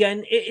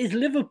 Again, it is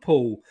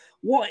Liverpool.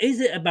 What is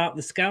it about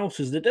the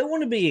Scousers that don't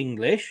want to be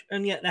English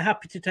and yet they're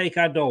happy to take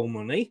our dole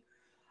money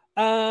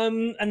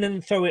and then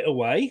throw it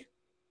away?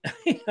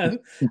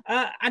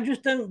 I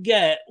just don't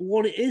get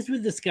what it is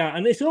with the Scout.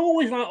 And it's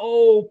always like,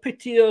 oh,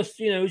 pity us.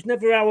 It's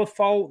never our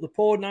fault, the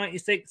poor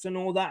 96 and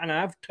all that. And I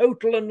have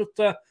total and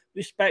utter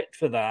respect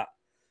for that.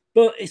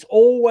 But it's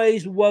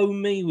always woe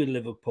me with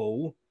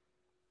Liverpool.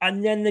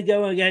 And then they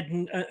go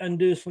again and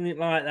do something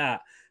like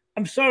that.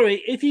 I'm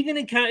sorry,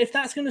 if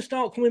that's going to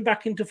start coming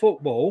back into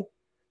football,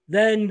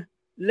 then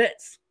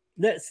let's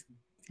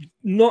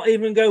not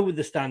even go with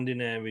the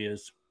standing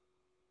areas.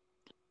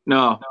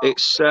 No,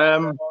 it's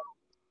a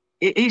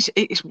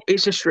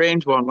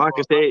strange one. Like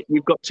I say,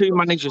 you've got 2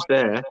 managers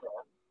there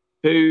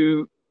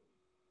who,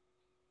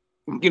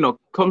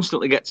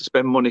 constantly get to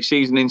spend money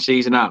season in,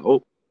 season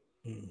out.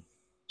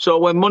 So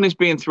when money's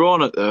being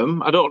thrown at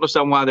them, I don't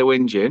understand why they're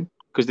whinging.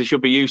 Because they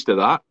should be used to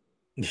that,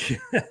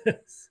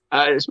 yes.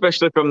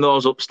 Especially from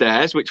those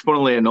upstairs, which,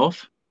 funnily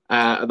enough,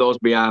 those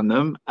behind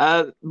them.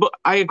 But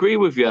I agree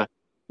with you.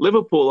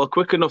 Liverpool are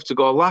quick enough to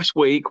go. Last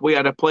week, we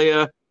had a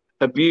player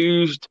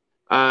abused,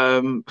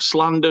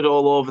 slandered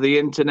all over the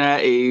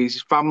internet.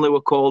 His family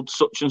were called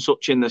such and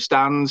such in the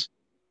stands.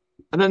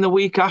 And then the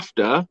week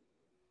after,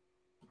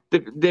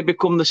 they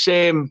become the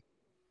same,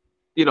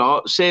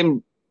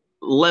 same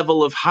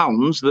level of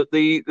hounds that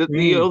the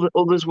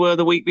others were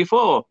the week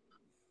before.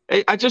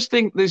 I just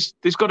think there's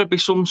got to be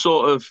some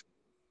sort of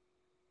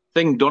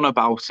thing done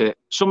about it.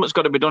 Something's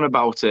got to be done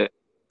about it.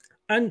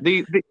 And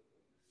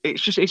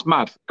it's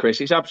mad,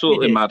 Chris. It's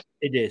absolutely mad.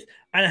 It is.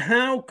 And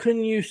how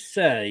can you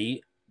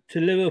say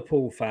to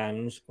Liverpool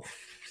fans,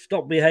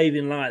 stop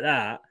behaving like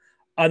that?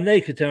 And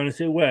they could turn and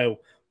say, well,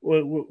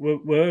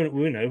 we're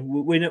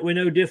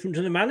no different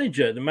to the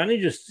manager. The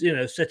manager's,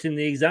 setting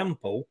the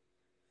example.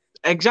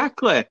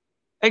 Exactly.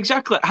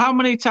 How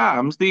many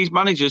times these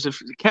managers have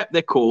kept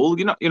their cool?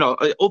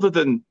 Other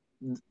than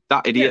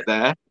that idiot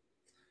there,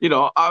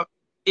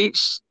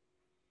 it's.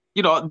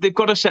 They've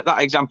got to set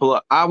that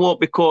example. I won't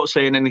be caught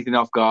saying anything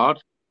off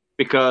guard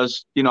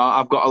because,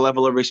 I've got a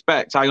level of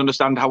respect. I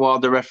understand how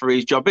hard the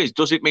referee's job is.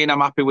 Does it mean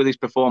I'm happy with his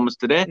performance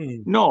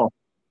today? No.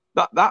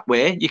 That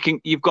way,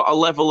 you've got a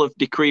level of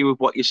decree with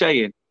what you're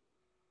saying.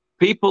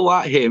 People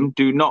like him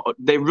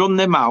they run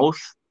their mouth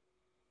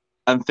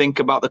and think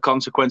about the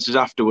consequences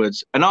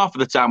afterwards. And half of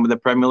the time with the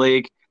Premier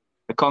League,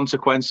 the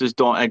consequences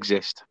don't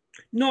exist.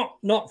 Not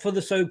for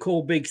the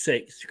so-called Big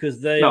Six,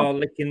 because they are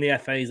licking the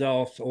FA's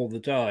arse all the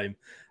time.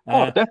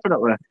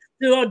 Definitely.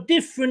 There are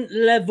different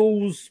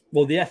levels,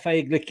 well, the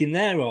FA licking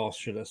their arse,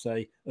 should I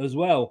say, as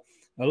well.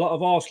 A lot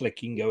of arse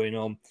licking going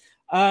on.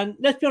 And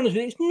let's be honest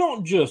with you, it's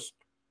not just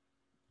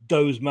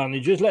those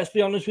managers. Let's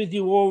be honest with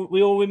you,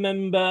 we all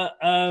remember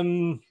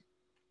Alan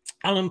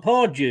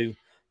Pardew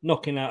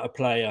knocking out a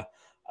player.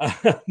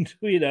 And,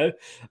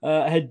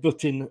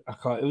 headbutting,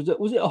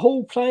 was it a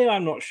whole player?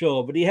 I'm not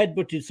sure, but he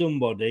headbutted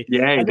somebody.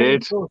 Yeah, he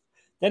did.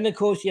 Then, of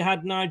course, you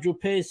had Nigel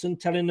Pearson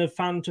telling a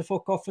fan to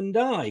fuck off and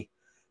die.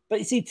 But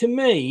you see, to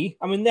me,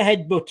 the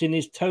headbutting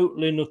is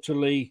totally and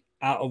utterly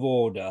out of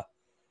order.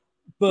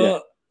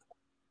 But,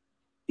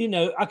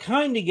 I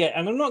kind of get,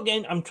 and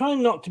I'm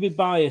trying not to be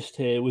biased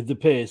here with the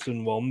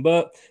Pearson one,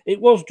 but it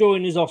was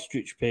during his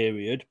ostrich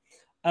period.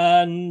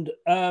 And,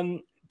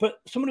 but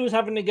somebody was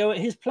having to go at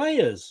his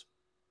players.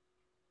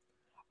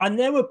 And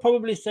they were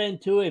probably saying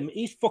to him,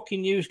 he's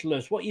fucking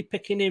useless. What are you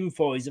picking him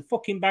for? He's a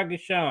fucking bag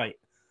of shite.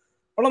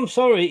 Well, I'm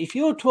sorry. If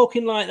you're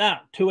talking like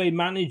that to a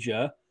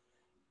manager,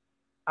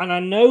 and I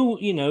know,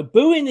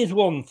 booing is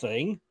one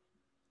thing,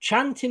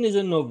 chanting is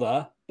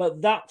another,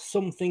 but that's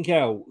something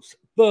else.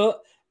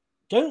 But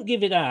don't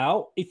give it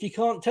out if you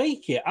can't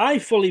take it. I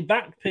fully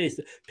backed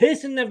Pearson.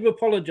 Pearson never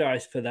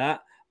apologised for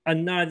that,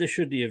 and neither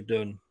should he have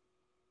done.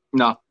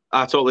 No,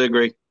 I totally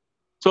agree.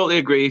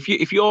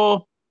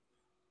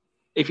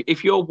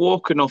 If you're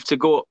woke enough to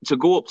go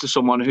up to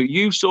someone who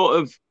you sort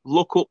of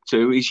look up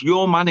to, he's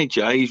your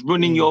manager, he's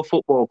running your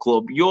football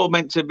club, you're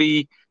meant to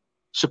be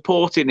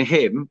supporting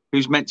him,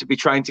 who's meant to be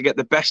trying to get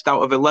the best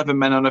out of 11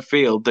 men on a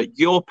field that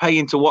you're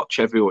paying to watch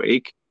every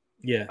week.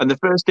 Yeah. And the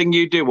first thing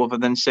you do, other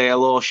than say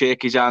hello,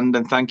 shake his hand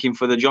and thank him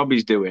for the job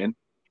he's doing,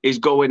 is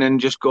go in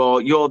and just go,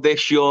 you're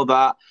this, you're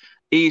that,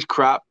 he's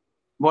crap,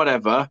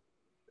 whatever.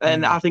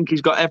 And I think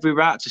he's got every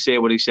right to say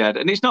what he said.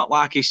 And it's not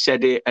like he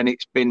said it and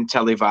it's been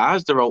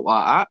televised or all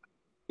like that.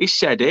 He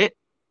said it.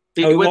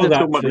 It was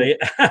actually.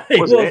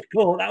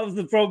 Cool. That was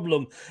the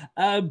problem.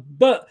 And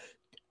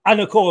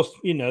of course,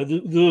 there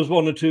was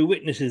one or two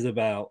witnesses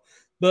about.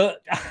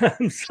 But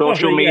I'm sorry,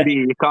 social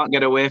media, you can't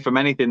get away from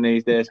anything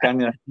these days, can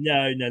you?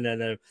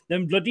 No.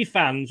 Them bloody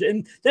fans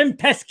and them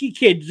pesky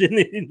kids in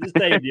the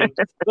stadium.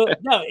 But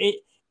no,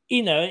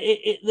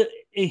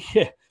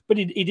 But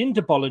he didn't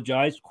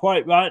apologise.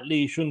 Quite rightly,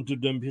 he shouldn't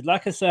have done. Because,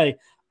 like I say,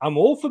 I'm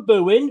all for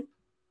booing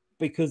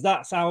because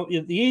that's how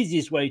the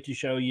easiest way to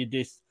show your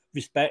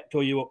disrespect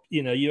or you're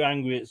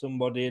angry at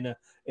somebody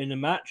in a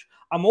match.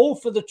 I'm all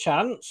for the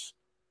chants,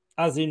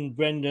 as in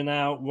Brendan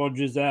out,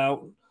 Rodgers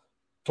out,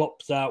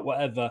 Klopp's out,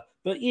 whatever.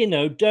 But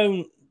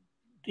don't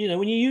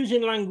when you're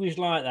using language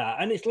like that,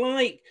 and it's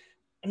like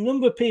a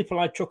number of people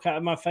I took out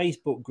of my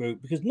Facebook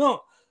group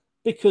not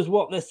because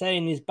what they're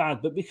saying is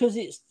bad, but because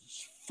it's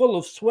full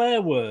of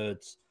swear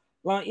words.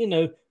 Like,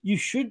 you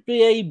should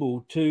be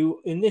able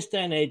to, in this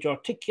day and age,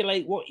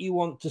 articulate what you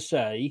want to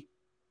say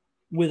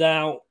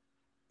without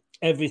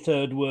every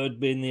third word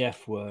being the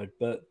F word.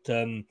 But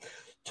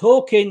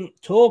talking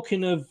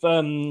of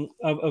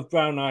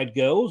brown-eyed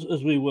girls,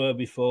 as we were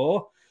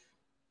before,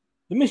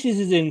 the missus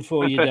is in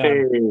for you,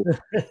 Dan.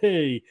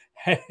 Hey.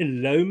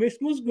 Hello, Miss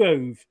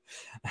Musgrove.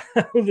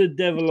 How the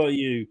devil are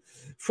you?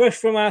 Fresh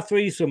from our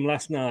threesome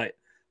last night.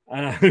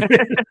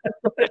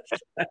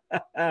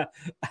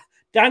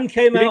 Dan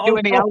came out. She didn't do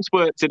any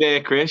housework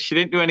today, Chris. She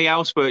didn't do any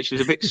housework. She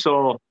was a bit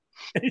sore.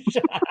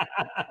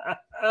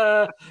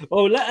 Let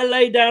her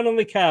lay down on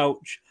the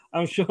couch.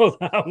 I'm sure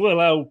that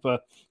will help her.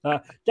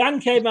 Dan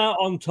came out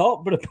on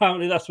top, but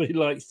apparently that's what he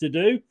likes to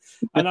do.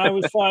 And I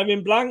was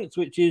firing blanks,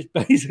 which is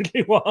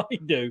basically what I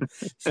do.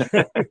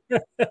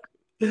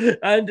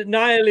 And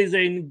Niall is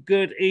in.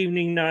 Good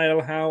evening,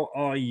 Niall. How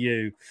are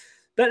you?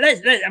 But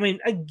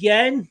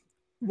again,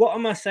 what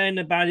am I saying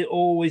about it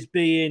always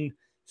being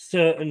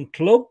certain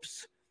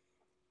clubs?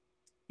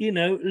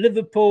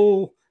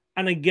 Liverpool,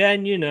 and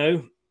again,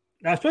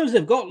 I suppose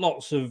they've got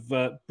lots of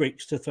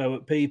bricks to throw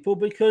at people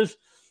because,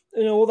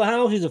 all the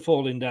houses are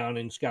falling down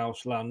in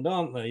Scouse land,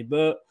 aren't they?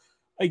 But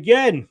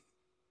again,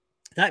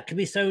 that can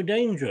be so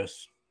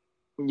dangerous.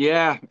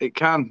 Yeah, it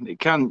can. It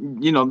can.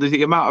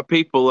 The amount of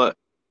people that.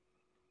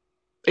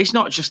 It's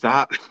not just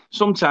that.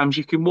 Sometimes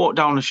you can walk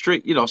down the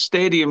street.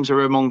 Stadiums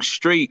are among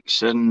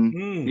streets, and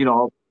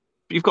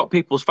you've got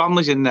people's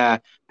families in there.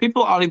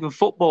 People aren't even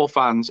football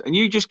fans, and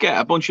you just get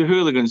a bunch of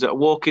hooligans that are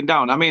walking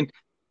down. I mean,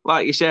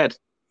 like you said,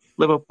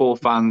 Liverpool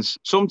fans,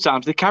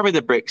 sometimes they carry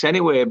the bricks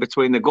anyway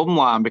between the gum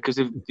line because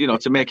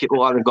to make it look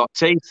like they've got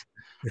teeth.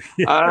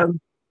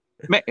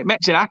 It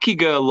makes an Aki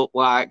girl look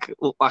like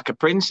a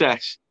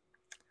princess.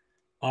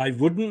 I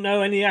wouldn't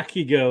know any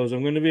Aki girls,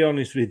 I'm going to be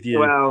honest with you.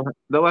 Well,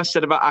 the less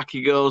said about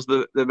Aki girls,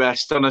 the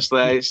best,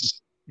 honestly.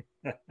 It's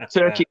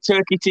turkey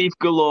teeth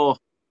galore.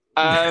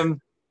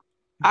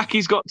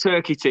 Aki's got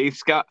turkey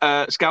teeth.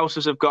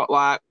 Scousers have got,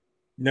 like...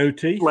 No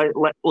teeth?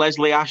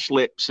 Leslie Ash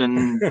lips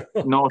and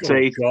no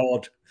teeth.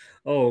 God.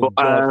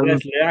 God,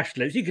 Leslie Ash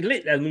lips. You could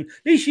lick them. At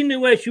least you knew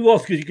where she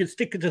was because you could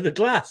stick her to the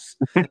glass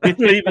and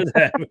leave her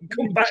there and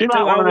come back She's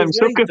to like one of them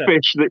sucker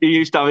fish that you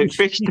used to have in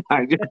fish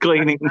tank, just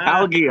cleaning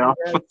algae off.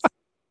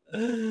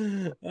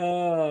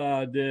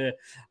 Oh dear.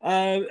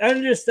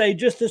 And just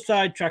to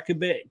sidetrack a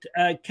bit,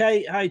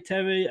 Kate, hi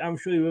Terry. I'm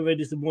sure you were very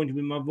disappointed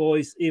with my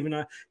voice.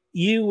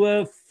 You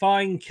were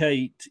fine,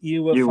 Kate.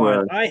 You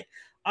were fine.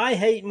 I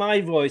hate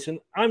my voice, and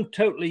I'm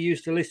totally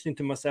used to listening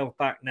to myself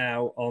back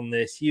now on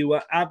this. You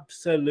were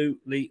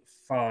absolutely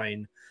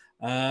fine.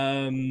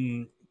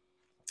 Niall,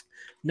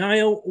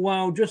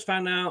 just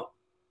found out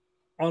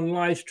on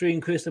live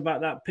stream, Chris, about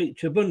that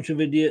picture. Bunch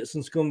of idiots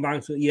and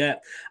scumbags. Yeah,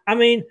 I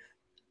mean,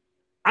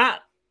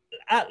 at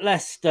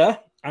Leicester,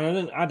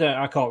 and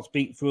I can't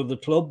speak for other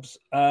clubs.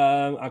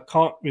 I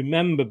can't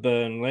remember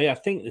Burnley. I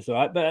think that's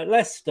right. But at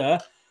Leicester,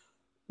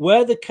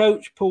 where the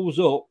coach pulls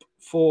up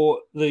to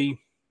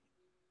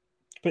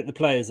pick the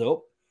players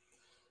up,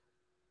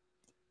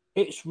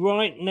 it's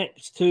right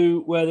next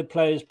to where the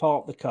players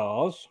park the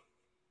cars.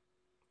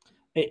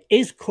 It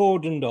is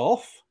cordoned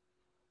off,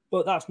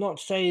 but that's not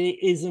to say it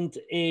isn't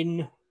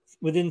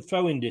within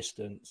throwing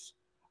distance.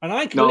 And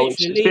I can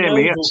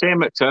literally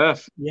same at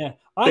turf. Yeah,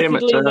 I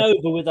could lean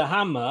over with a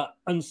hammer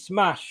and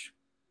smash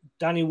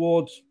Danny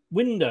Ward's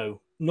window.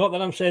 Not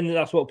that I'm saying that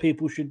that's what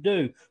people should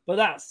do, but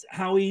that's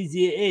how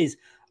easy it is.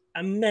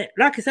 And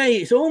like I say,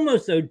 it's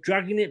almost though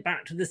dragging it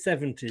back to the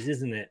 70s,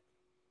 isn't it?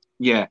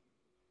 Yeah.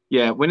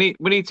 We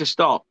need to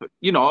stop.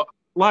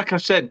 Like I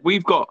said,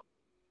 we've got.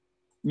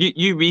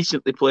 You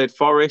recently played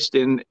Forest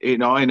in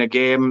a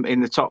game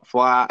in the top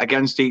flight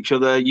against each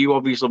other. You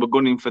obviously were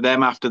gunning for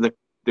them after the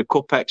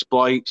cup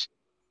exploits.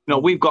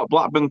 We've got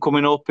Blackburn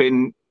coming up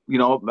in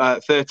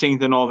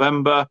 13th of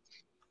November.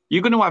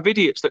 You're going to have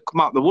idiots that come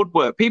out the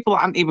woodwork. People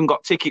haven't even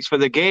got tickets for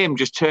the game,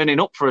 just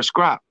turning up for a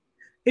scrap.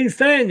 In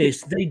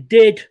fairness, they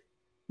did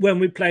when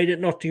we played at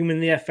Nottingham in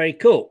the FA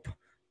Cup.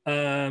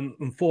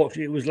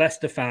 Unfortunately, it was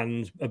Leicester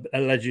fans,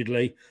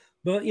 allegedly.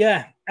 But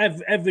yeah,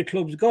 every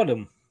club's got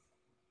them.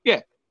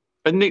 Yeah,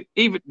 and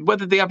even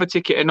whether they have a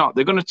ticket or not,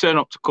 they're going to turn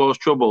up to cause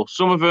trouble.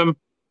 Some of them,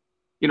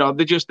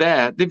 they're just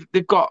there.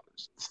 They've got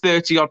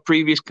 30-odd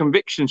previous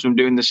convictions from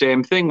doing the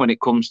same thing when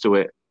it comes to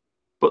it.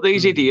 But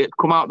these idiots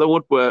come out the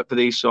woodwork for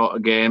these sort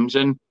of games,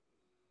 and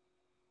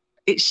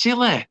it's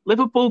silly.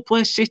 Liverpool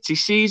play City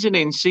season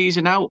in,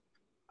 season out.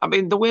 I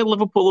mean, the way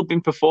Liverpool have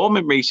been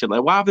performing recently,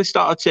 why have they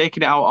started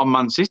taking it out on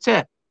Man City?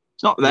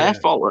 It's not their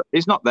fault.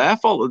 It's not their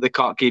fault that they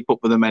can't keep up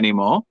with them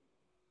anymore.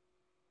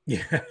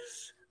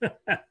 Yes.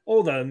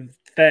 Although, in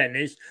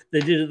fairness,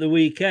 they did at the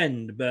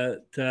weekend.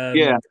 But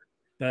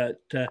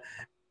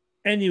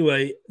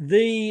anyway,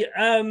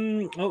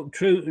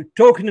 True.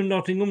 Talking of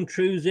Nottingham,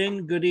 True's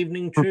in. Good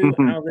evening, True.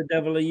 How the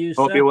devil are you,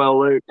 sir? Hope you're well,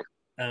 Luke.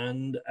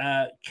 And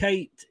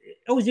Kate.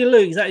 Oh, is it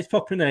Luke? Is that his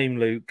proper name,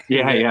 Luke?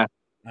 Yeah.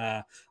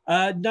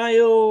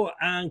 Niall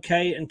and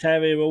Kate and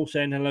Terry are all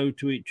saying hello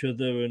to each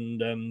other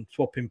and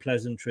swapping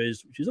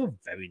pleasantries, which is all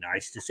very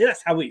nice to see.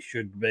 That's how it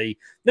should be.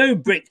 No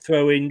brick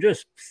throwing,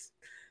 just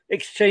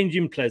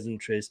exchanging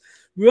pleasantries.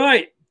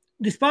 Right.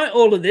 Despite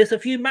all of this, a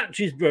few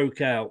matches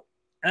broke out.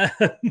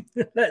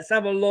 Let's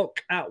have a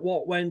look at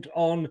what went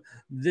on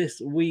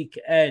this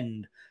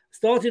weekend.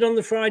 Started on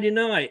the Friday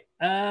night.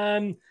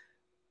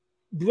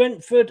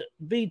 Brentford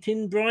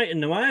beating Brighton.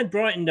 Now, I had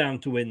Brighton down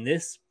to win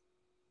this.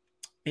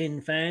 In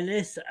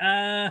fairness,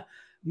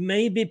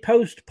 maybe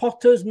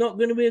post-Potter's not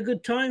going to be a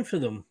good time for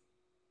them.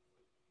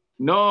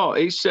 No,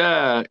 it's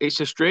a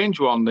strange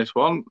one, this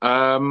one.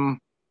 I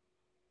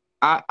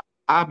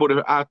would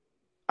have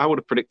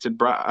predicted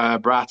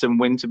Brighton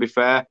win, to be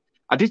fair.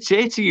 I did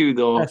say to you,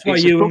 though... That's why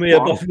you and me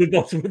are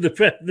bottom of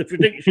the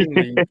prediction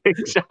league.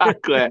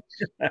 Exactly.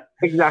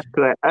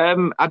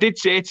 I did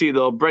say to you,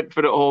 though,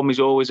 Brentford at home is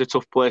always a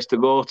tough place to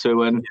go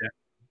to, and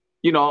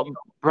you know,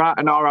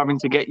 Brighton are having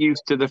to get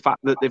used to the fact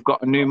that they've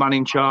got a new man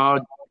in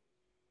charge.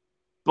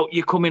 But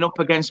you're coming up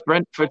against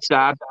Brentford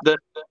side that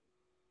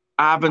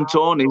Ivan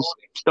Toney's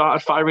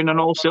started firing on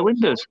all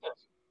cylinders.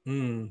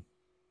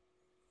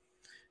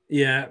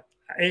 Yeah,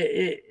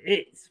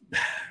 it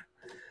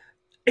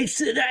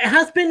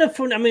has been a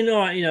fun. I mean, all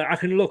right, you know, I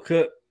can look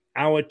at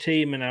our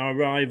team and our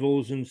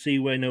rivals and see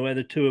where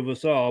the two of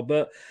us are,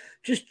 but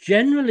just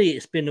generally,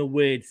 it's been a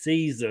weird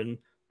season.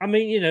 I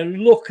mean, you know,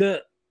 look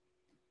at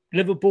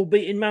Liverpool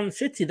beating Man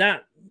City.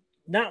 That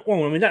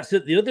one. I mean, that's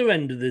at the other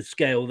end of the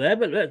scale there.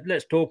 But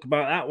let's talk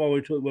about that while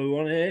we're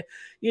on here.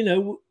 You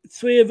know,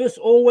 three of us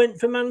all went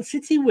for Man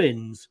City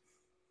wins.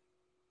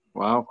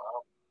 Wow.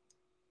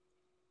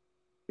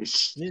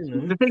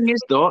 The thing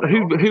is, though,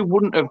 who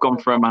wouldn't have gone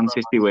for a Man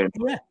City win?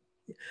 Yeah,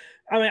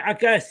 I mean, I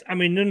guess. I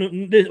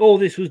mean, all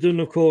this was done,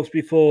 of course,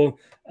 before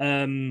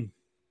Liverpool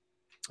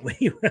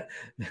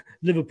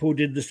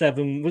did the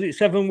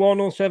 7-1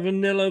 or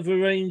 7-0 over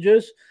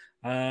Rangers.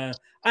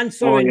 And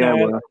sorry,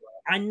 now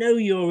I know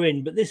you're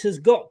in, but this has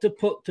got to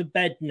put to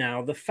bed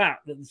now the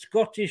fact that the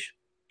Scottish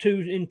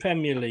two in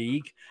Premier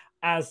League,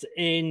 as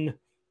in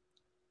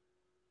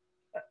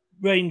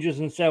Rangers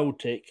and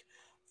Celtic,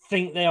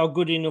 think they are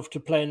good enough to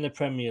play in the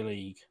Premier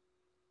League.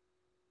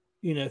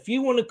 You know, if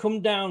you want to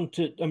come down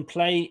to and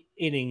play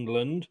in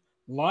England,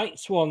 like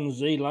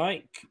Swansea,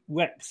 like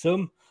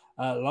Wrexham,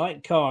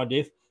 like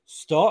Cardiff,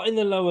 start in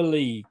the lower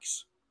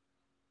leagues.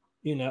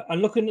 You know,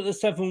 and looking at the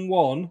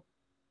 7-1,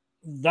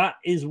 that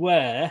is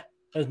where,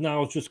 as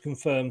Niall's just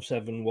confirmed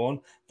 7-1,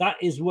 that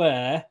is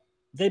where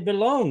they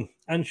belong.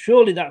 And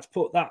surely that's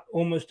put that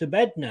almost to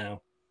bed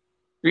now.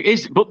 It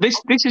is, but this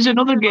is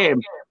another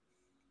game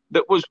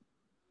that was.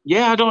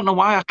 Yeah, I don't know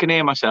why I can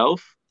hear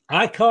myself.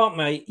 I can't,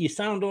 mate. You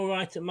sound all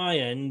right at my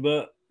end,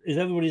 but is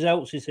everybody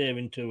else is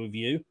hearing two of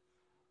you?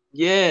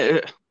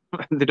 Yeah,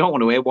 they don't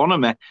want to hear one of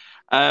me.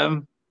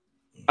 I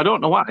don't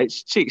know why.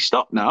 It's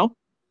stopped now.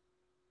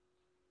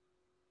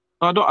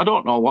 I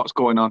don't know what's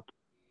going on.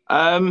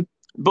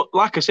 But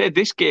like I said,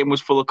 this game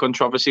was full of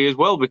controversy as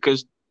well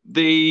because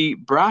the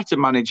Brighton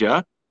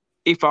manager,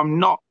 if I'm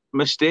not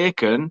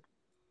mistaken,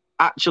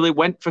 actually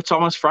went for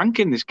Thomas Frank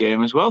in this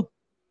game as well.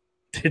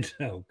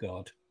 Oh,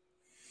 God.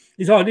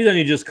 He's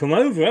only just come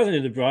over, hasn't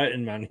he, the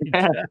Brighton manager?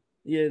 Yeah.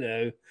 You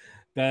know.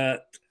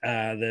 But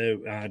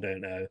I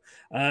don't know.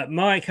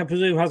 Mike, I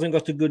presume, hasn't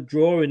got a good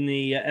draw in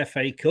the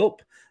FA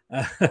Cup.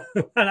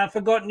 And I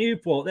forgot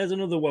Newport. There's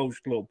another Welsh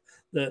club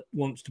that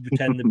wants to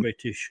pretend the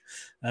British,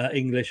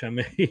 English, I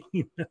mean.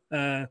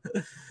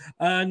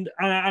 And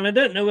I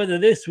don't know whether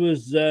this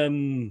was...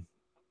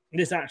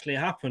 this actually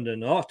happened or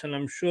not, and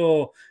I'm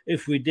sure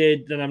if we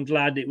did, then I'm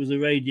glad it was a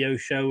radio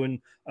show and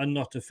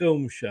not a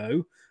film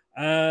show.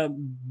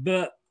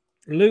 But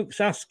Luke's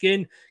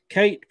asking,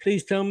 Kate,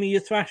 please tell me you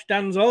thrashed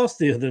Dan's arse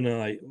the other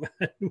night.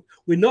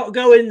 We're not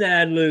going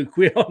there, Luke.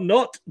 We are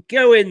not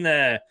going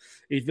there.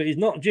 He's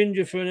not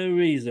ginger for no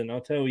reason,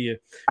 I'll tell you.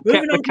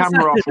 Kept the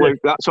camera off, Luke.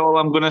 That's all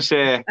I'm going to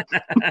say.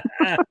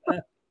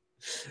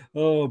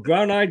 Oh,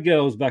 brown-eyed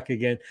girls back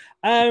again.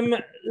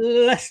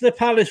 Leicester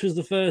Palace was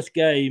the first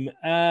game.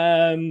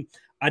 I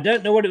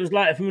don't know what it was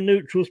like from a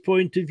neutral's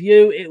point of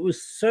view. It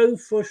was so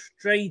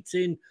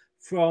frustrating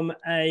from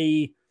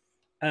a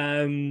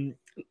Leicester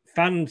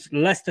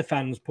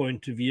fans'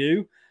 point of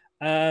view.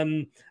 I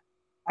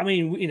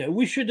mean, you know,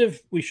 we should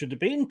have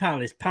beaten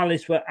Palace.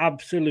 Palace were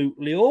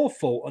absolutely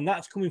awful, and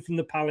that's coming from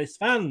the Palace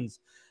fans.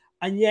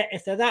 And yet,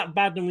 if they're that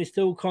bad and we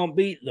still can't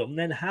beat them,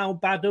 then how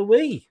bad are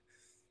we?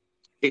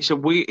 It's a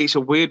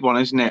weird one,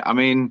 isn't it? I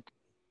mean,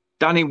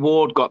 Danny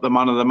Ward got the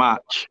man of the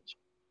match,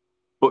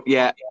 but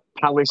yeah,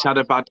 Palace had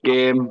a bad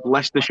game.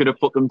 Leicester should have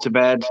put them to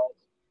bed.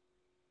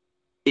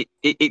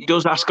 It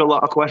does ask a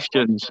lot of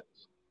questions.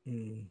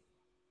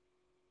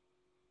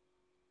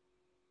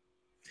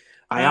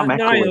 I am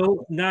echoing.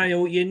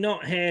 Niall, you're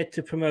not here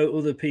to promote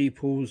other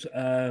people's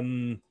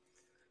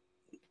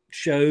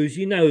shows.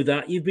 You know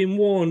that. You've been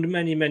warned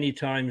many, many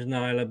times,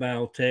 Niall,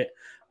 about it.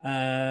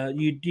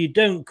 You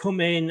don't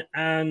come in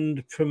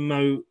and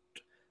promote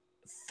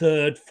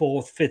third,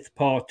 fourth, fifth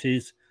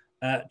parties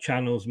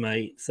channels,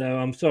 mate. So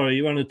I'm sorry,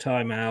 you're on a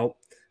timeout.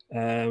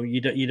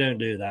 You don't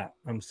do that.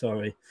 I'm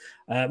sorry.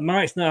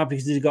 Mike's not happy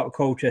because he's got a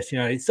Colchester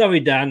United. Sorry,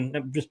 Dan,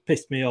 that just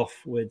pissed me off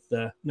with.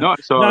 No,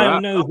 it's all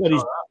right.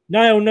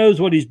 Niall knows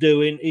what he's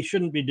doing. He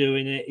shouldn't be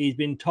doing it. He's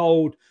been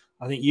told.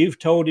 I think you've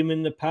told him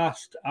in the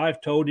past.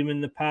 I've told him in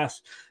the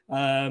past.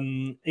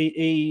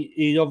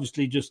 He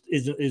obviously just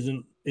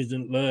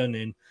isn't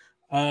learning.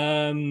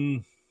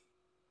 But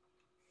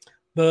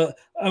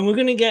we're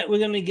gonna get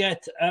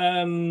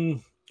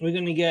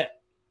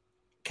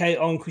Kate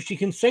on because she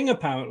can sing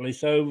apparently.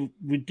 So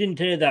we didn't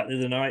hear that the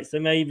other night. So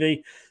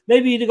maybe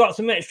you'd have got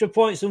some extra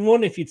points and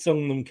won if you'd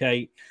sung them,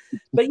 Kate.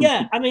 But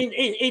yeah, I mean,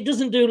 it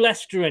doesn't do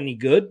Leicester any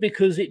good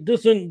because it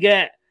doesn't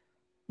get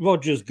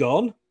Rodgers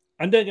gone.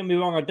 And don't get me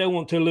wrong, I don't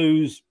want to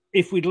lose.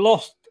 If we'd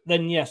lost,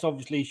 then yes,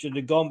 obviously he should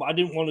have gone. But I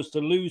didn't want us to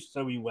lose,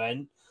 so he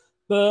went.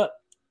 But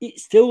it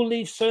still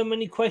leaves so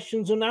many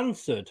questions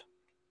unanswered.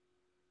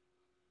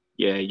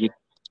 Yeah,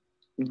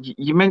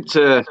 you meant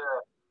to.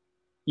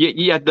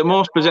 You had the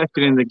most possession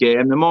in the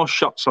game, the most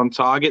shots on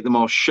target, the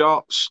most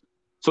shots,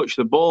 touched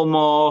the ball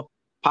more,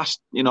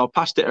 passed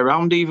it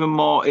around even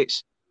more.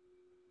 It's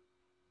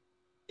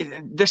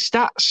the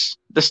stats.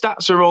 The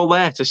stats are all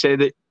there to say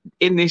that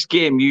in this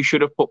game you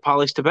should have put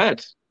Palace to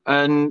bed.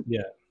 And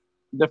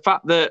the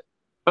fact that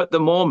at the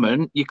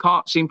moment you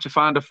can't seem to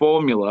find a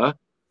formula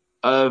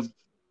of,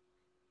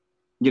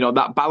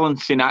 that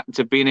balancing act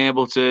of being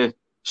able to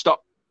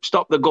stop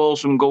the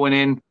goals from going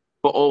in,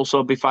 but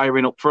also be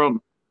firing up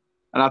front.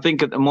 And I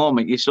think at the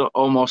moment you're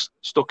almost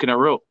stuck in a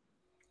rut.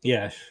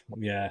 Yes,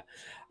 yeah.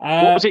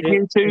 What was it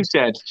you two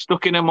said?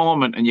 Stuck in a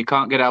moment and you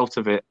can't get out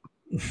of it.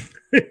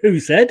 Who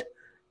said?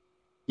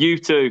 You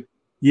two.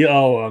 Yeah.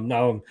 Oh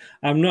no,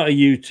 I'm not a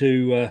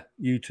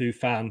U2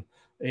 fan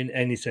in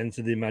any sense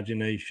of the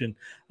imagination.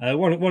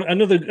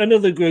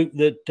 Another group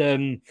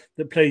that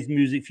plays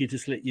music for you to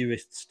slit your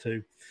wrists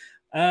to.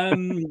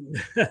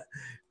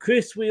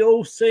 Chris, we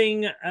all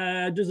sing.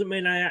 Doesn't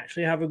mean I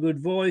actually have a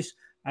good voice.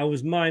 I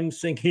was mime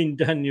singing.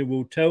 Daniel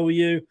will tell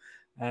you.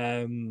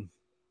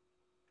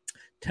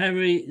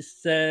 Terry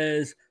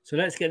says, so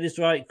let's get this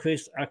right,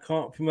 Chris. I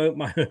can't promote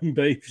my own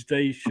Babe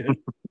station.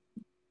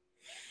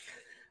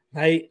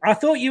 Hey, I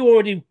thought you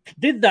already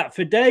did that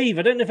for Dave.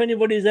 I don't know if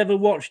anybody's ever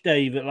watched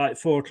Dave at like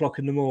 4:00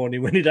 in the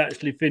morning when it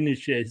actually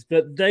finishes,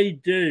 but they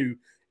do.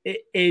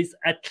 It is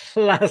a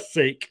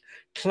classic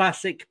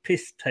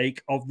piss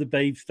take of the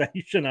Babe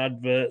station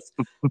adverts.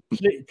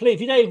 Please,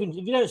 if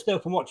you don't stay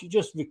up and watch it,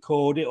 just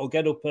record it or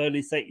get up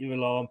early, set your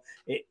alarm.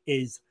 It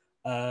is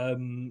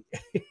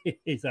it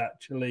is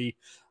actually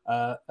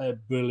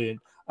brilliant.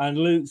 And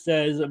Luke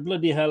says,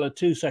 bloody hell, a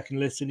 2-second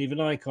listen.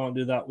 Even I can't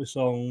do that with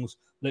songs.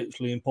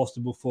 Literally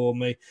impossible for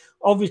me.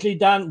 Obviously,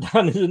 Dan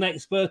is an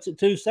expert at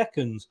 2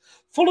 seconds.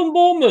 Fulham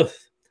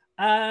Bournemouth,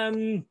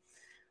 2-2.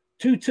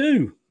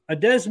 A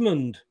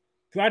Desmond.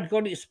 Brad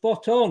got it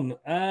spot on.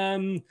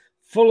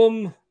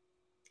 Fulham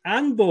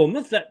and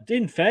Bournemouth, that,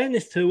 in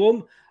fairness to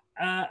them,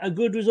 a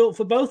good result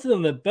for both of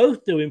them. They're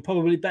both doing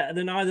probably better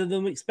than either of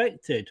them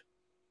expected.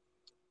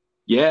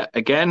 Yeah,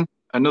 again,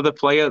 another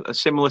player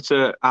similar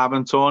to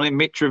Ivan Toney,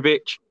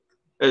 Mitrovic,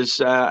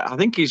 I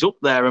think he's up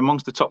there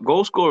amongst the top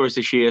goal scorers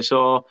this year.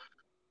 So,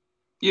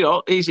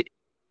 he's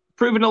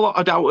proven a lot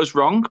of doubters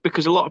wrong,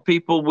 because a lot of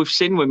people we've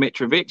seen with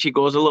Mitrovic, he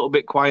goes a little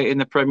bit quiet in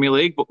the Premier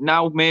League, but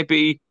now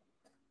maybe,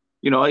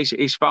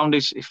 he's found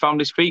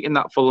his feet in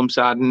that Fulham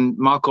side, and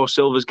Marco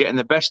Silva's getting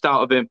the best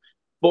out of him.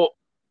 But,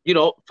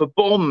 for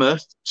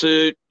Bournemouth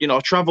to,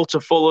 travel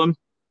to Fulham,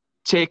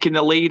 taking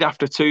the lead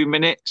after 2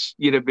 minutes,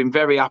 you'd have been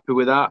very happy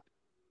with that.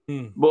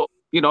 But,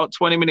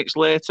 20 minutes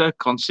later,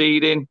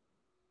 conceding,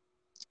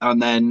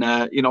 and then,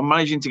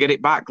 managing to get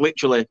it back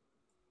literally,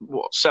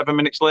 7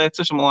 minutes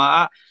later, something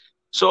like that.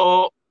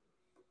 So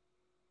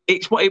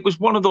it was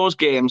one of those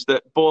games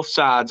that both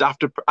sides,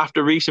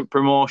 after recent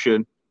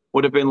promotion,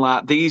 would have been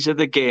like, these are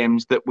the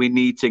games that we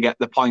need to get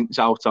the points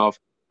out of.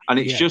 And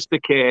it's just the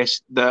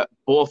case that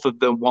both of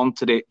them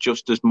wanted it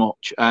just as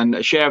much. And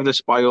a share of the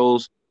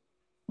spoils,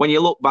 when you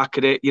look back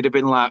at it, you'd have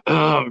been like,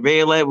 oh,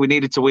 really? We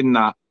needed to win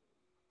that.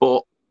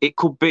 But it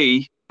could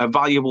be a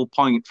valuable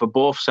point for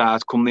both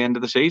sides come the end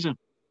of the season.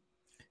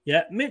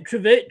 Yeah,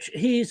 Mitrovic,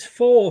 he's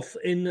fourth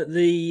in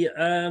the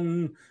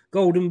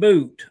Golden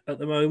Boot at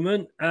the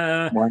moment.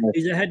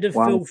 He's ahead of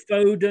Phil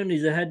Foden.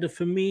 He's ahead of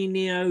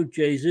Firmino,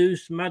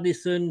 Jesus,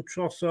 Maddison,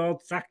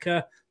 Trossard,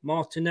 Saka,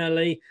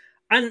 Martinelli.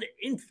 And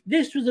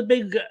this was a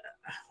big...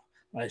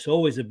 it's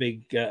always a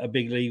big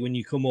league when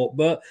you come up.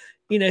 But,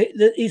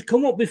 he's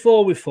come up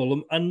before with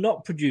Fulham and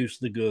not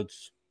produced the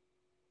goods.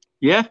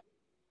 Yeah.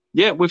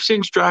 Yeah, we've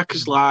seen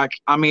strikers like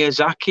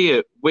Amiyazaki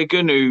at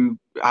Wigan, who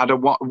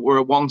were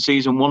a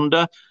one-season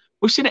wonder.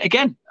 We've seen it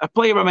again. A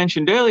player I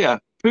mentioned earlier,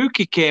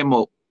 Pukki, came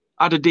up,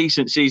 had a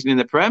decent season in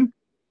the Prem,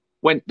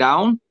 went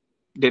down,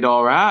 did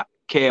all right,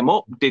 came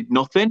up, did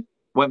nothing,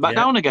 went back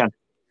down again.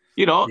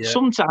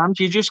 Sometimes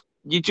you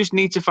just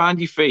need to find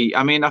your feet.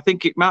 I mean, I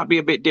think it might be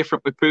a bit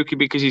different with Pukki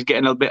because he's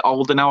getting a bit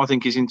older now. I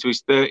think he's into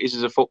his 30s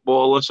as a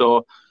footballer.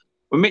 So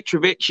with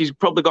Mitrovic, he's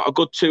probably got a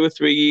good 2 or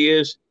 3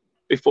 years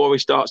before he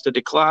starts to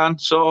decline.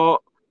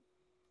 So,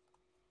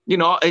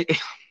 it's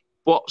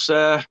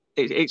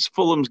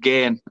Fulham's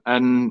gain.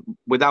 And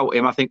without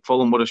him, I think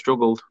Fulham would have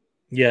struggled.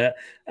 Yeah.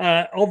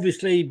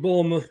 Obviously,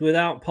 Bournemouth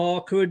without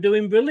Parker are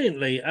doing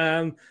brilliantly.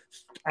 I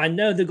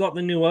know they got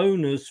the new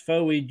owners.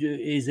 Foey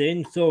is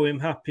in. Saw him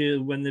happy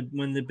when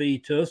they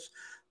beat us.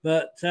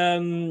 But,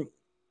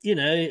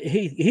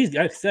 he's,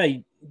 like I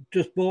say,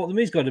 just bought them.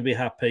 He's got to be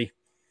happy.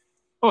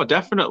 Oh,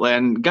 definitely.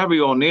 And Gary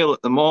O'Neill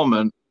at the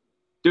moment,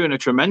 doing a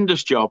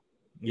tremendous job.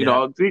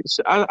 As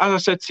I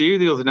said to you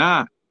the other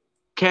night,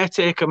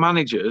 caretaker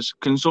managers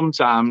can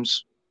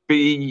sometimes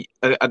be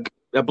a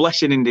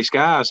blessing in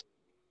disguise,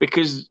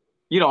 because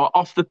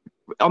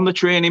on the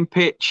training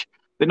pitch,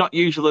 they're not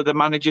usually the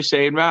manager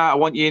saying, right, I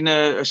want you in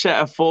a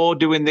set of 4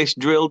 doing this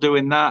drill,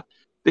 doing that.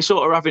 They're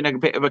sort of having a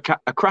bit of a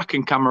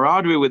cracking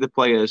camaraderie with the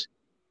players,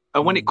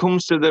 and when it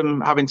comes to them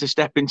having to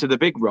step into the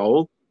big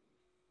role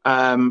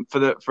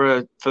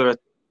for a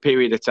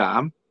period of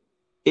time,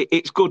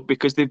 it's good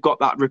because they've got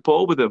that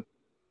rapport with them.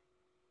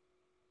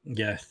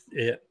 Yes,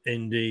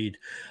 indeed.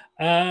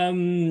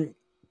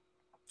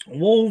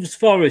 Wolves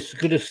Forest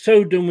could have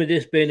so done with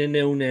this being a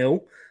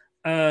 0-0.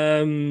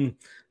 I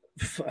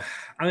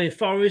mean,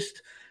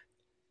 Forest.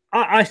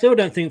 I still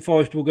don't think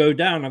Forest will go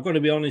down. I've got to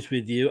be honest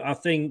with you. I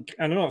think,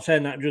 and I'm not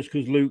saying that just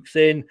because Luke's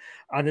in.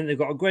 I think they've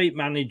got a great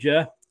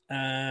manager.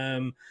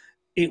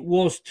 It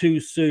was too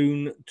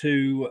soon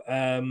to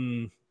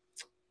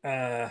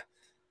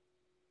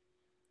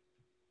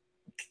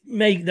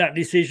make that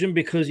decision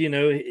because, you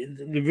know,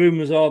 the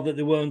rumours are that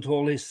there weren't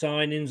all his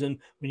signings. And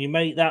when you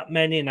make that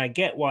many, and I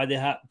get why they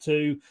had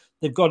to,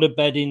 they've got to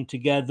bed in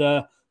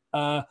together.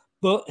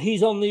 But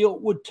he's on the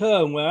upward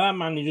turn, where our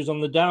manager's on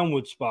the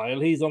downward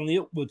spiral. He's on the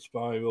upward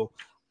spiral.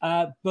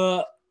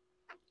 But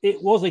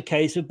it was a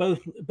case of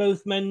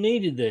both men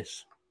needed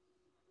this.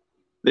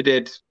 They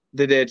did.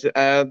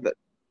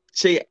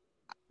 See,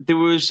 there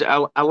was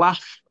a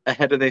laugh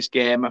ahead of this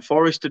game.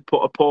 Forest had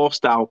put a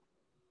post out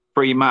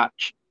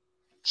pre-match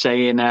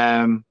saying,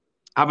 having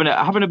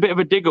a bit of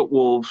a dig at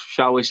Wolves,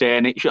 shall we say.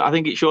 And I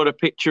think it showed a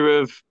picture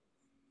of,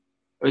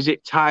 is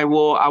it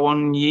Taiwo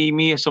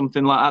Awonyemi or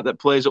something like that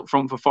plays up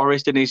front for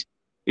Forest, and he's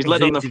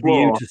led on the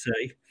floor, to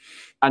say.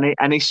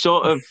 and he's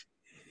sort of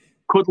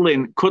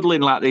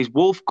cuddling like these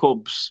wolf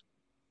cubs,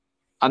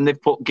 and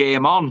they've put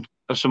game on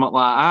or something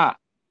like that,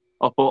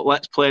 or put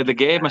let's play the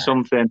game or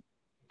something,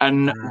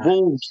 and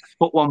Wolves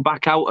put one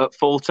back out at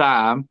full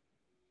time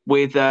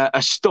with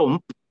a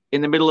stump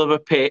in the middle of a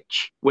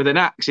pitch with an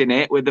axe in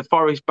it with the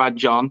Forest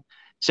badge on,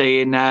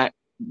 saying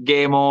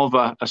game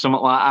over or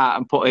something like that,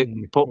 and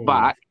put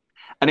back.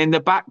 And in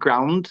the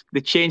background, they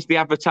changed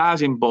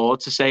the board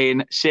to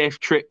saying "Safe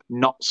trip,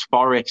 Notts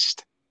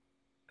Forest."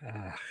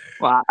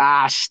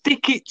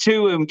 Stick it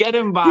to them, get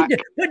them back.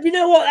 But you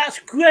know what? That's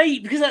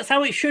great because that's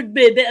how it should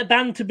be. A bit of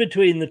banter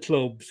between the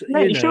clubs.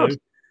 Yeah, you should.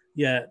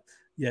 Yeah.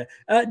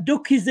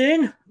 Duck is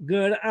in.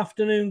 Good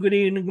afternoon, good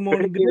evening, good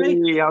morning, good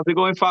day. How's it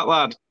going, fat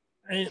lad?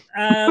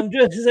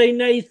 Just to say,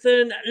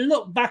 Nathan,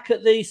 look back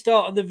at the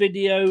start of the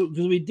video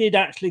because we did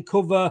actually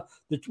cover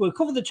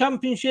the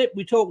championship.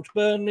 We talked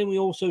Burnley. We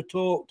also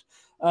talked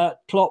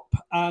Klopp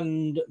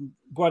and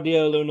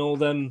Guardiola and all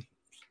them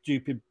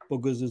stupid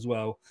buggers as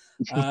well.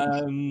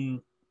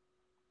 They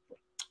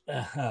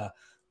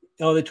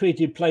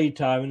tweeted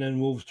playtime and then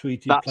Wolves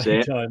tweeted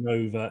playtime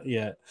over.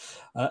 Yeah,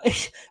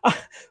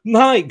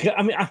 Mike.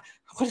 I mean, I've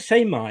got to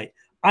say, Mike,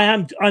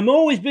 I'm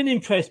always been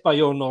impressed by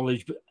your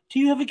knowledge, but do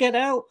you ever get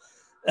out?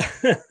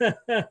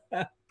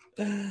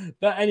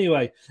 But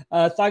anyway,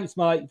 thanks,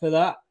 Mike, for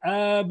that.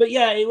 But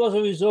yeah, it was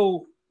a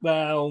result.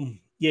 Well,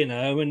 you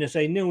know, when they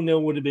say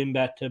 0-0 would have been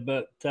better,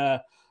 but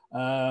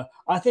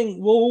I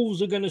think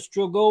Wolves are going to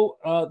struggle.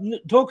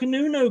 Talking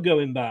Nuno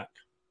going back.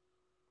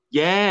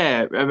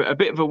 Yeah, a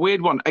bit of a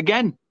weird one.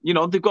 Again, you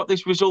know, they've got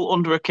this result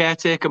under a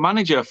caretaker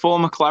manager,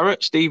 former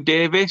Claret, Steve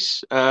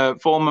Davis,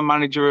 former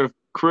manager of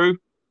Crewe.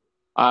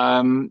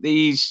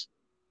 He's,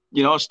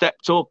 you know,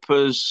 stepped up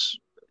as,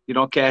 you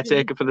know,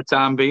 caretaker for the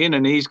time being,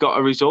 and he's got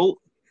a result.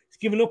 He's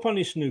given up on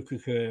his snooker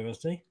career,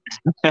 has he?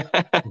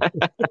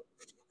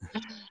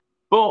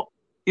 But,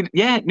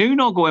 yeah,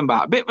 Nuno going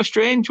back, a bit of a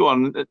strange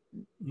one.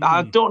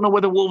 I don't know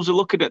whether Wolves are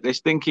looking at this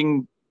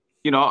thinking,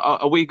 you know,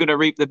 are we going to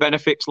reap the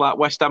benefits like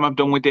West Ham have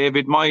done with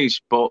David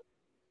Moyes? But,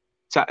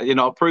 you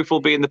know, proof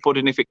will be in the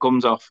pudding if it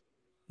comes off.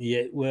 Yeah,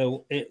 it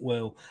will. It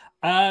will.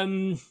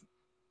 I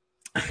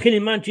can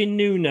imagine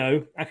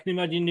Nuno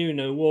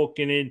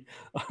walking in,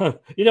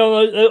 you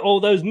know,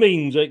 all those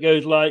memes that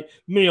goes like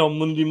me on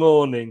Monday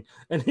morning.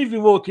 And he'd be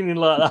walking in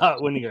like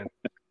that when you go,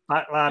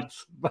 back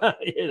lads,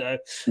 you know.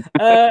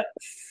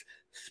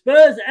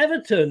 Spurs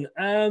Everton,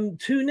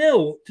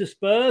 2-0 to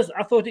Spurs.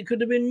 I thought it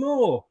could have been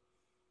more.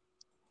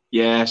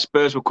 Yeah,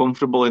 Spurs were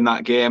comfortable in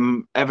that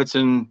game.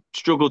 Everton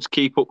struggled to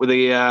keep up with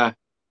the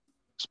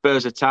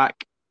Spurs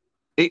attack.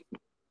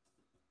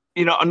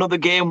 You know, another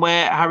game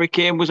where Harry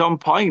Kane was on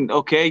point.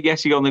 Okay,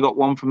 yes, he only got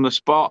one from the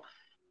spot.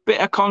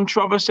 Bit of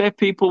controversy.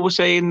 People were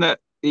saying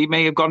that he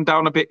may have gone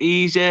down a bit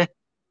easy.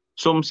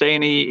 Some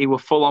saying he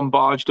was full on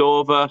barged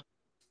over.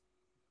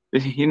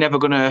 You're never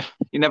gonna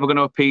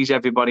appease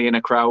everybody in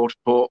a crowd,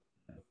 but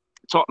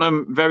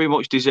Tottenham very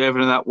much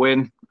deserving of that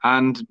win,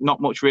 and not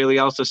much really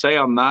else to say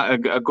on that. A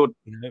good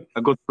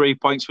 3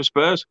 points for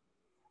Spurs.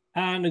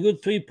 And a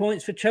good 3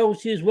 points for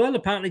Chelsea as well.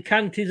 Apparently,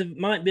 Kanté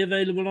might be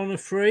available on a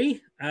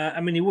free.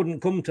 I mean, he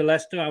wouldn't come to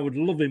Leicester. I would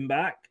love him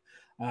back.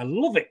 I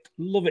love it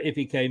if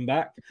he came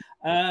back.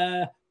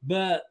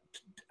 But,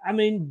 I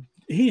mean,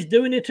 he's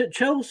doing it at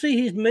Chelsea.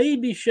 He's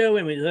maybe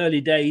showing, I mean, it's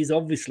early days,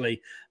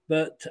 obviously.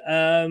 But,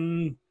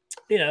 you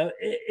know,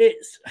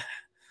 it's...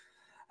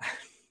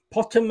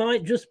 Potter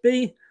might just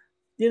be,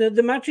 you know,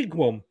 the magic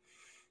one.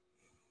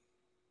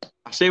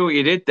 I see what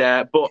you did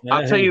there. But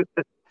I'll tell you...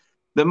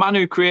 The man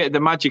who created the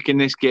magic in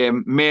this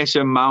game,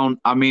 Mason Mount,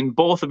 I mean,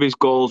 both of his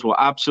goals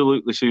were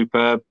absolutely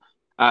superb.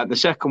 The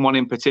second one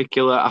in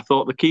particular, I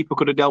thought the keeper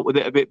could have dealt with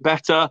it a bit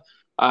better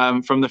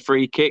from the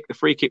free kick. The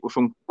free kick was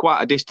from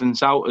quite a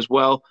distance out as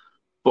well.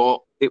 But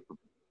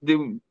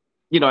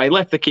he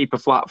left the keeper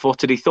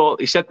flat-footed. He thought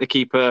he sent the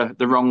keeper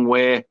the wrong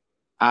way,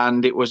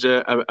 and it was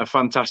a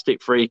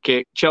fantastic free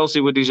kick.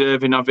 Chelsea were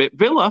deserving of it.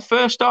 Villa,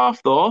 first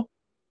half, though,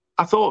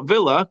 I thought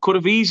Villa could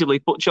have easily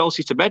put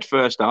Chelsea to bed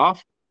first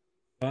half.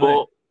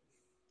 Right.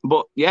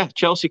 But yeah,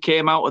 Chelsea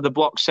came out of the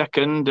block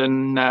second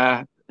and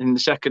in the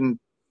second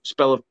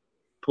spell of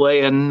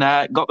play and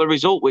got the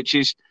result, which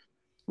is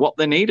what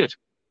they needed.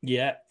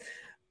 Yeah.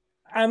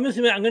 I must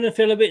admit, I'm going to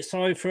feel a bit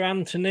sorry for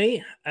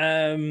Anthony.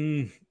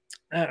 I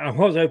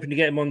was hoping to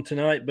get him on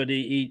tonight, but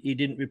he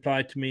didn't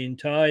reply to me in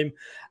time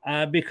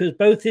because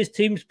both his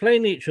teams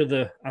playing each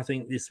other, I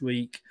think, this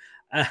week.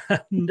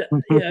 And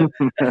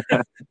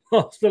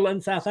Arsenal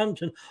and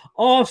Southampton.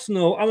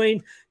 Arsenal, I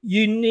mean,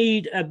 you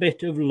need a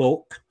bit of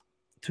luck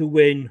to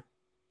win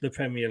the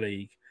Premier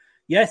League.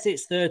 Yes,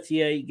 it's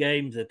 38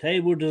 games, the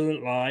table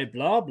doesn't lie,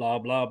 blah, blah,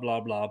 blah,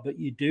 blah, blah, but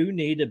you do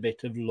need a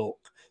bit of luck.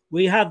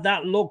 We had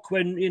that luck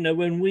when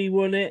we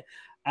won it,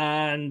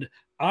 and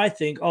I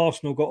think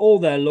Arsenal got all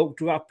their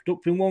luck wrapped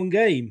up in one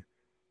game.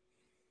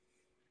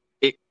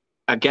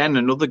 Again,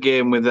 another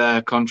game with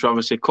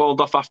controversy,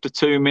 called off after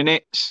 2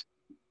 minutes.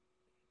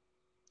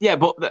 Yeah,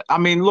 but, I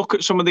mean, look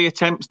at some of the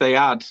attempts they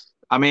had.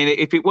 I mean,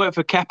 if it weren't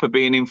for Kepa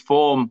being in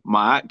form,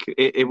 Mark,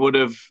 it would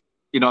have,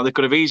 they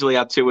could have easily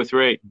had 2 or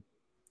 3.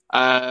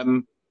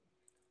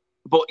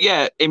 But,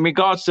 yeah, in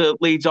regards to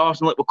Leeds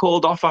Arsenal, it were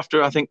called off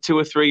after, I think, 2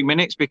 or 3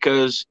 minutes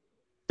because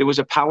there was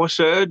a power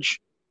surge.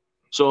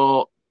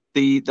 So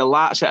the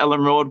lights at Ellen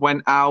Road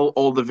went out,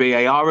 all the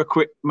VAR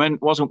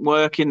equipment wasn't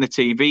working, the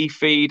TV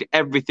feed,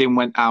 everything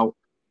went out.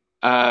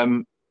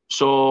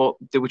 So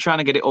they were trying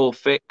to get it all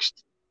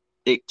fixed.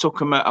 It took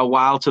them a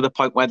while to the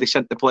point where they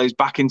sent the players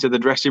back into the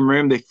dressing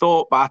room. They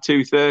thought by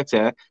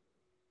 2:30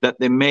 that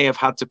they may have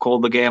had to call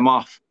the game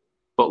off.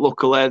 But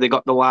luckily, they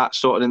got the lights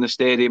sorted in the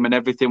stadium and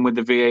everything with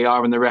the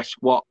VAR and the refs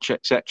watch,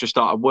 etc.,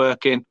 started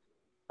working.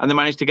 And they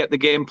managed to get the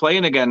game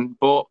playing again.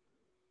 But,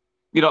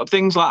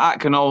 things like that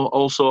can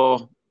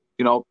also,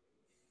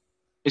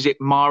 is it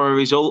mar a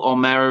result or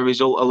mar a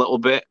result a little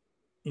bit?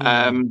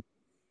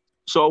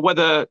 So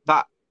whether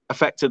that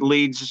affected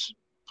Leeds'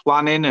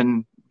 planning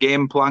and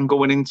game plan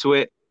going into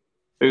it,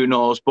 who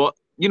knows? But,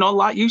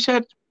 like you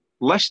said,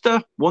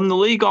 Leicester won the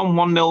league on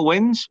 1-0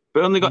 wins.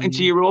 Burnley got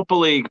into Europa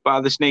League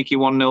by the sneaky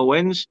 1-0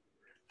 wins.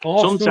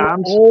 Arsenal,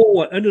 sometimes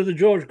under the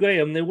George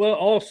Graham, they were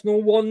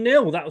Arsenal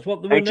 1-0. That was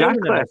what they were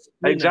known as.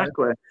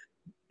 Exactly.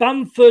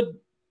 Bamford,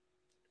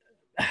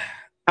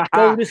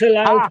 goal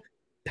disallowed,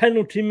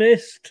 penalty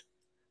missed.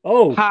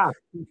 No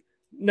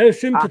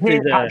sympathy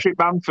there.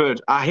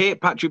 I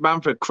hate Patrick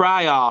Bamford.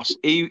 Cry arse.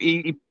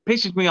 He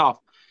pisses me off.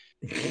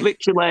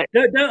 Literally.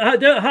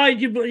 Don't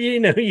hide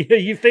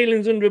your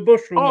feelings under a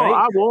bushel, mate.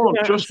 I won't.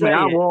 Trust me,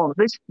 I won't.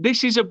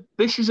 This is a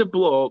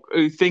bloke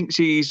who thinks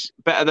he's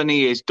better than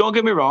he is. Don't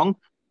get me wrong.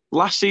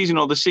 Last season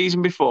or the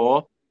season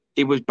before,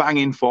 he was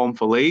banging form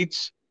for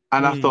Leeds,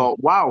 and I thought,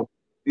 wow,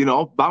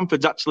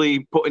 Bamford's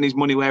actually putting his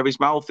money where his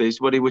mouth is.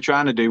 What he was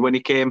trying to do when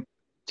he came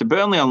to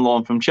Burnley on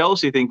loan from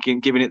Chelsea,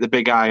 giving it the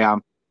big I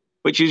am,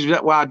 which is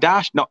why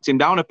Dash knocked him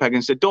down a peg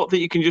and said, "Don't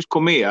think you can just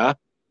come here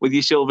with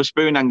your silver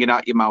spoon hanging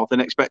out your mouth and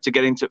expect to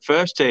get into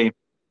first team."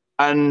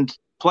 And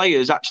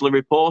players actually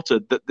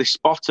reported that they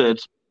spotted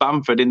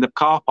Bamford in the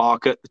car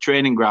park at the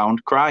training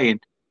ground crying.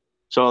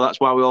 So that's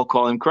why we all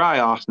call him Cry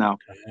Arse now.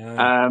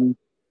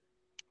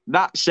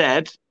 That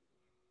said,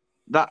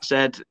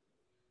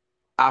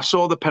 I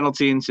saw the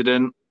penalty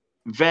incident,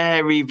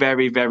 very,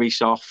 very, very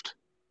soft.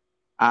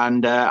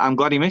 And I'm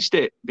glad he missed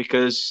it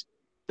because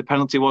the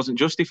penalty wasn't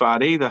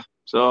justified either.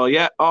 So,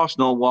 yeah,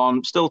 Arsenal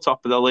won, still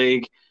top of the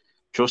league.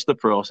 Trust the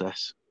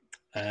process.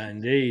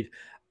 Indeed.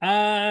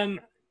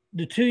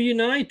 The two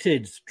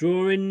Uniteds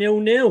drawing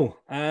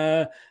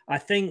 0-0. I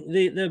think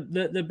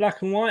the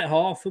black and white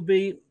half will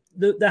be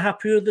the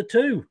happier of the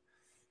two.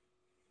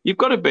 You've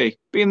got to be.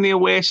 Being the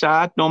away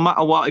side, no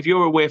matter what, if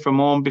you're away from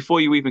home, before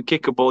you even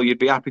kick a ball, you'd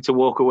be happy to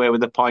walk away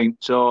with a point.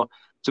 So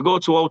to go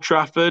to Old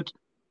Trafford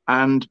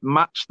and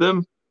match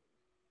them,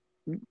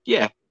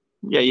 you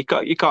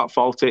can't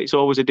fault it. It's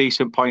always a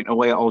decent point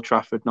away at Old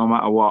Trafford, no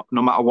matter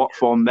what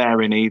form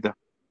they're in either.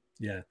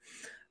 Yeah.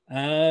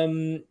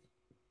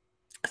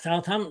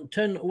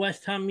 Southampton,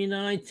 West Ham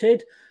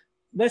United.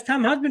 West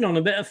Ham has been on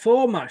a bit of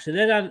form, actually.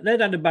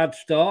 They'd had a bad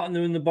start and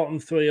they're in the bottom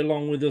three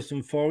along with us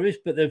and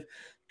Forest, but they've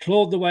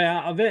clawed the way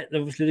out of it.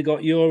 Obviously, they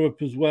got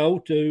Europe as well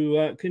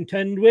to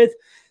contend with,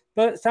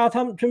 but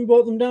Southampton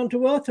brought them down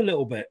to earth a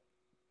little bit.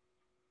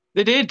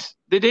 They did.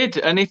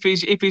 And if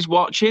he's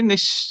watching,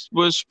 this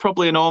was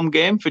probably an home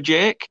game for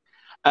Jake.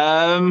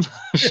 Yes,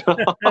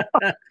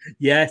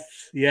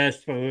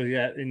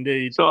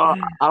 indeed. So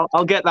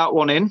I'll get that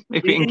one in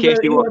in case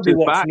he watches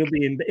back.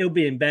 He'll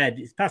be in bed.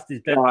 It's past his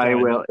bedtime. Oh, he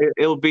will.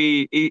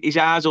 His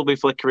eyes will be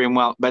flickering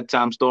while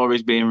bedtime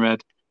stories being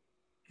read.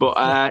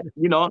 But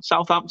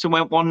Southampton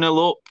went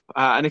 1-0 up,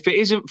 and if it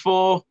isn't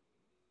for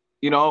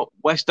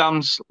West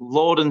Ham's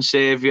Lord and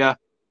Saviour,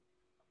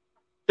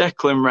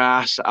 Declan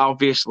Rice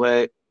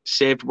obviously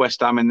saved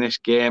West Ham in this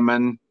game,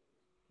 and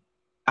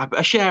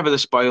a share of the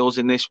spoils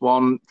in this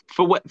one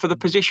for the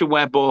position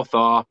where both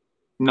are.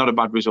 not a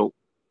bad result.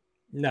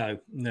 No,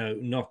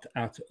 not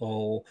at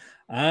all.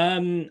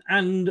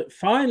 And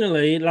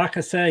finally, like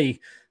I say,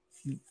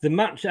 the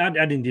match, I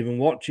didn't even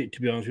watch it,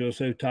 to be honest, I was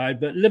so tired,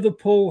 but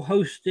Liverpool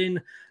hosting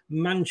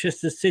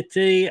Manchester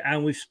City,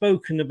 and we've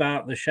spoken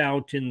about the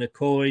shouting, the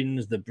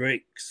coins, the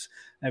bricks,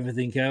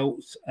 everything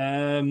else.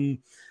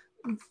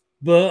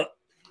 But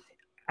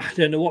I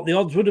don't know what the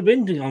odds would have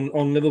been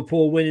on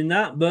Liverpool winning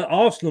that, but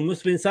Arsenal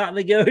must have been sat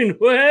there going,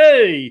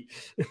 hey!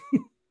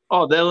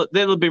 Oh, they'll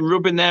have been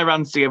rubbing their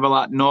hands together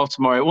like no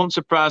tomorrow. It won't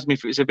surprise me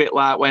if it's a bit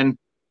like when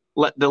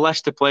the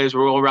Leicester players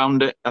were all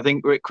around it. I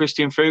think we're at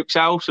Christian Fuchs'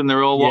 house and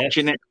they're all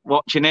watching it.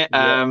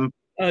 Yeah.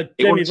 It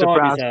Jamie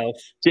Vardy's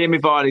house. Jamie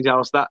Vardy's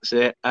house, that's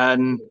it.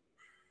 And,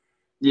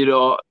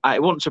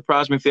 it wouldn't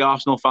surprise me if the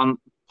Arsenal fan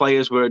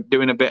players were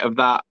doing a bit of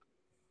that.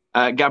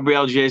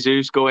 Gabriel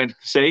Jesus going,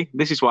 see,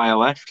 this is why I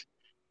left.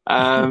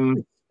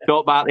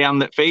 Talk about the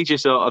hand that feeds you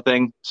sort of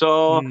thing.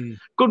 So,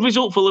 good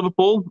result for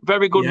Liverpool.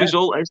 Very good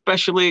result,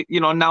 especially,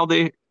 now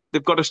they've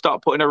got to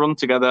start putting a run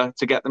together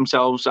to get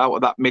themselves out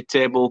of that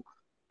mid-table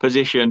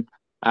position.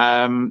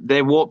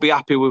 They won't be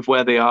happy with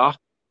where they are.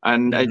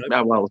 And,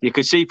 well, you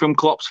could see from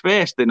Klopp's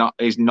face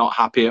he's not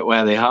happy at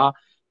where they are.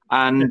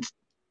 And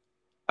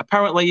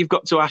apparently you've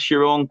got to ask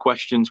your own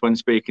questions when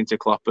speaking to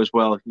Klopp as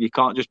well. You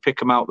can't just pick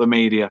them out the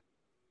media.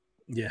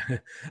 Yeah.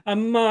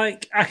 And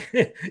Mike,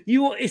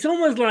 it's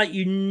almost like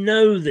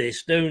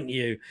this, don't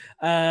you?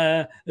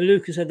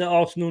 Lucas said that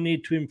Arsenal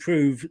need to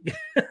improve.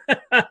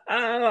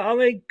 I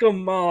mean,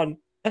 come on.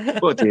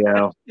 Bloody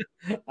hell.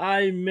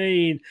 I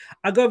mean,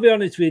 I got to be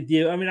honest with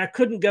you. I mean, I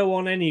couldn't go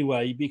on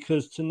anyway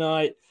because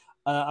tonight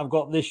I've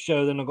got this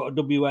show, then I've got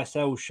a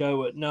WSL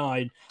show at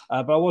 9.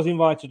 But I was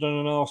invited on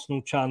an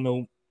Arsenal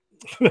channel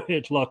at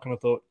 8 o'clock, and I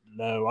thought,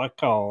 no, I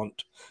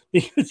can't,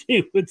 because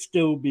he would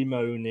still be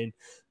moaning.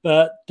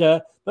 But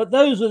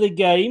those are the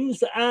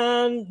games,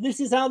 and this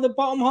is how the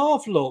bottom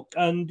half look.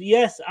 And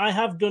yes, I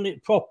have done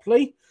it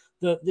properly.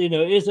 That it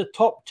is a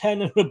top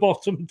 10 and a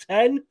bottom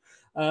 10.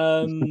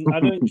 I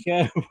don't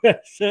care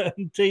where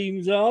certain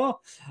teams are,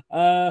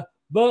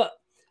 but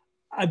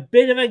a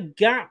bit of a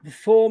gap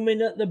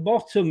forming at the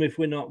bottom if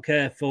we're not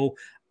careful.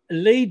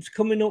 Leeds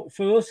coming up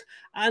for us,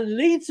 and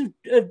Leeds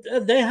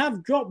they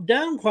have dropped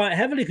down quite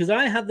heavily because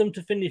I had them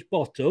to finish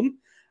bottom,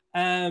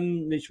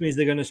 which means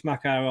they're going to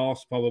smack our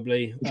arse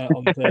probably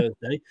on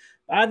Thursday.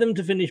 I had them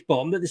to finish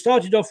bottom, but they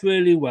started off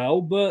really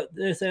well, but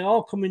they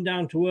are coming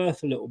down to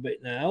earth a little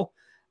bit now.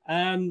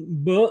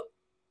 But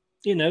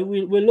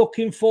we're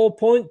looking 4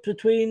 points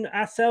between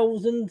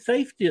ourselves and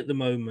safety at the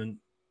moment.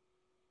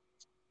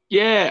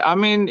 Yeah, I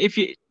mean,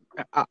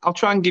 I'll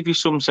try and give you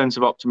some sense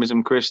of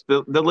optimism, Chris.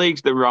 The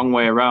league's the wrong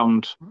way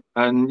around,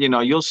 and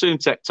you'll soon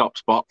take top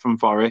spot from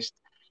Forest.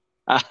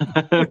 But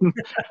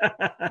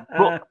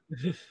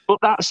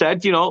that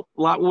said,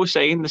 like we were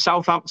saying, the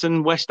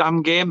Southampton West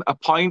Ham game, a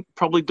point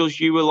probably does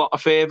you a lot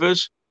of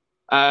favours,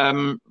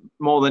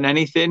 more than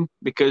anything,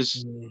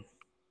 because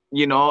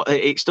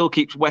it still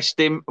keeps West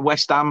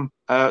Ham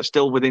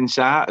still within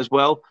sight as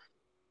well.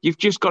 You've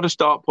just got to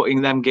start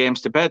putting them games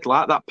to bed,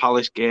 like that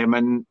Palace game.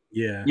 And,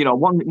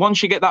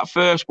 once you get that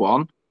first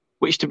one,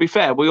 which, to be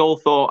fair, we all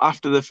thought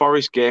after the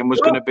Forest game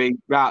was going to be,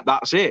 right,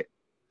 that's it.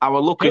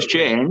 Our luck has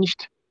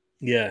changed.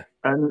 Yeah.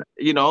 And,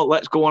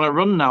 let's go on a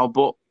run now.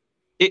 But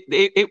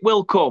it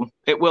will come.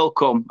 It will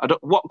come.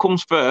 What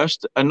comes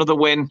first, another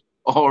win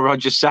or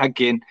Roger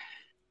sagging?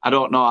 I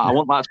don't know. I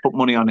wouldn't like to put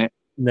money on it.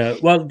 No.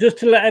 Well, just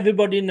to let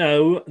everybody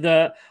know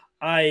that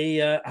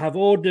I have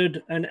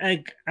ordered an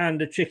egg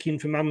and a chicken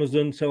from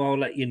Amazon, so I'll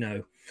let you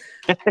know.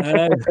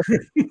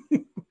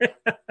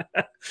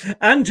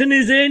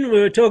 Anthony's in. We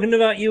were talking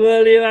about you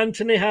earlier,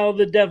 Anthony. How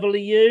the devil are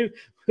you?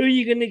 Who are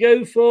you going to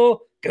go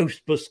for?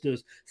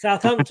 Ghostbusters.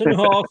 Southampton,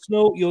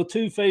 Arsenal, your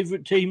two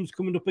favourite teams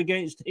coming up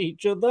against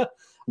each other.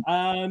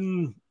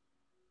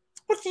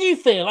 What do you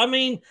feel? I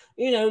mean,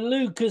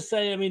 Lucas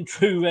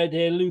true red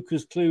here.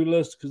 Lucas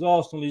clueless because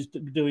Arsenal is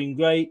doing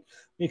great.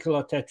 Mikel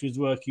Arteta is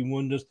working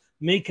wonders.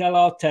 Mikel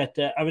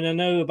Arteta, I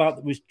know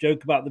we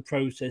joke about the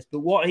process, but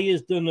what he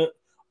has done at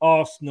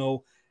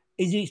Arsenal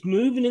is he's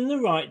moving in the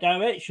right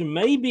direction.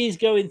 Maybe he's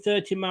going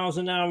 30 miles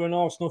an hour and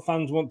Arsenal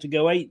fans want to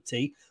go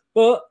 80,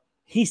 but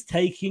he's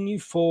taking you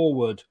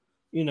forward.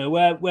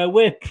 Where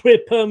we're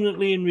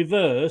permanently in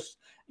reverse,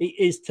 it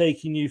is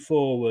taking you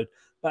forward.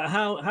 But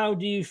how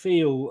do you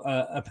feel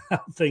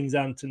about things,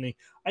 Anthony?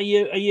 Are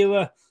you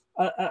an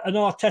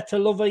Arteta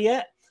lover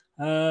yet?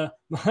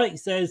 Mike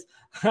says,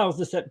 how's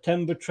the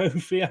September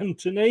trophy,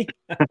 Anthony?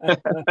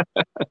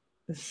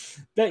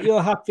 Bet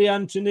you're happy,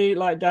 Anthony.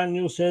 Like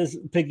Daniel says,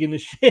 pig in the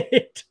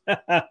shit.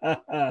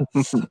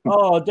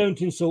 Oh,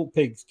 don't insult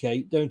pigs,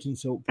 Kate. Don't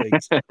insult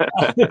pigs.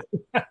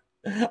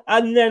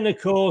 And then,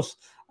 of course,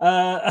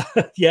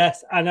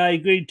 yes, and I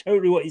agree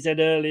totally what you said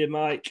earlier,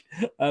 Mike,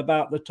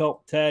 about the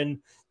top 10.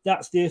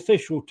 That's the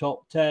official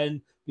top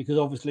 10 because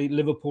obviously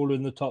Liverpool are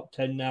in the top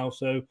 10 now,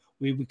 so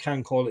we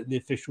can call it the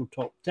official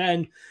top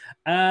 10.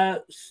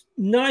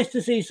 Nice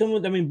to see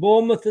someone.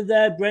 Bournemouth are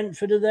there,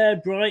 Brentford are there,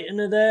 Brighton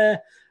are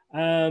there.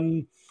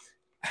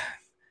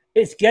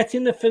 it's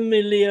getting a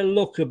familiar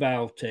look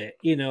about it.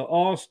 You know,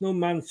 Arsenal,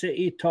 Man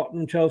City,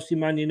 Tottenham, Chelsea,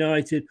 Man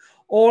United.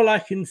 All I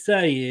can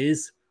say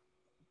is,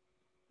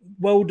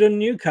 well done,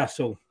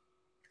 Newcastle.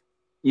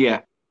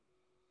 Yeah.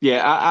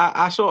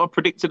 I sort of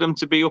predicted them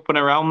to be up and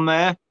around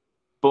there,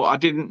 but I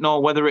didn't know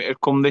whether it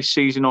had come this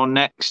season or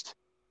next.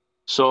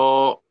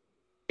 So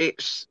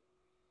it's,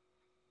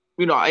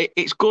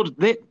 it's good.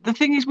 The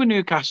thing is with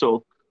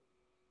Newcastle,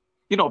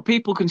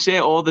 people can say,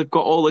 oh, they've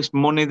got all this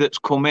money that's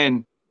come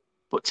in,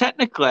 but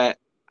technically,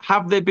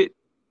 have they been,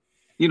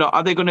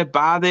 are they going to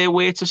buy their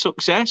way to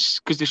success?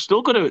 Because they've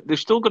still got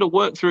to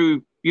work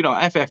through,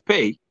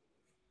 FFP.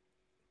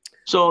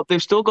 So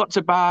they've still got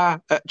to buy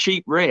at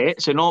cheap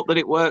rates and hope that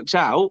it works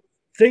out.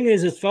 Thing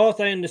is, as far as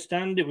I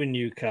understand it with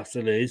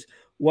Newcastle is,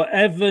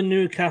 whatever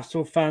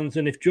Newcastle fans,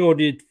 and if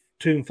Geordie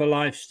Tune for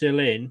Life still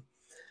in,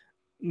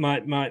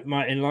 might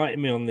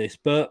enlighten me on this,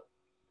 but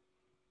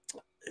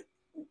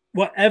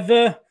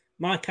whatever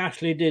Mike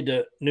Ashley did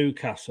at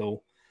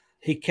Newcastle,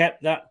 he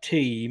kept that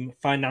team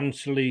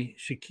financially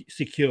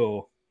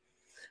secure.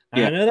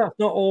 And I know that's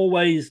not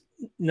always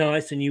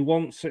nice, and you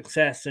want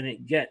success, and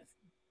it gets,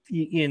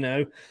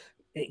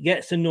 it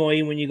gets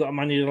annoying when you've got a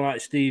manager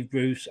like Steve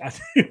Bruce. I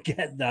do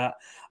get that.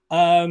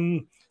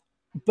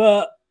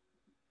 But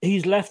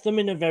he's left them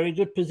in a very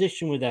good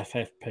position with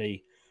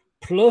FFP.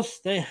 Plus,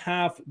 they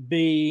have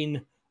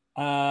been...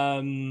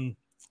 they've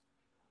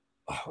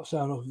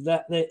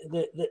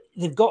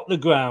got the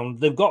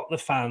ground. They've got the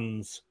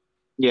fans.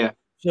 Yeah.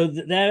 So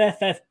their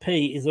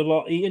FFP is a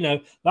lot,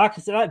 like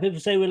I said, like people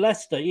say with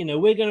Leicester,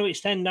 we're going to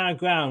extend our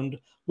ground.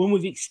 When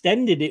we've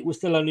extended it, we'll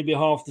still only be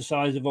half the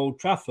size of Old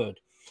Trafford.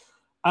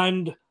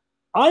 And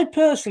I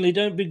personally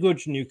don't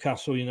begrudge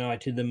Newcastle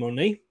United the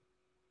money,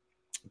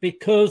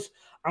 because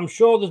I'm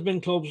sure there's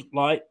been clubs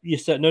like, you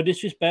said, no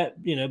disrespect,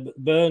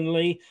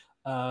 Burnley,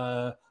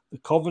 the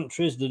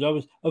Coventries, the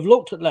Dobbs, have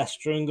looked at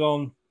Leicester and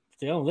gone,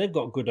 they've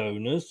got good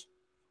owners.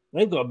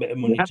 They've got a bit of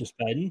money to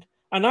spend.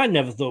 And I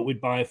never thought we'd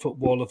buy a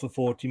footballer for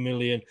 40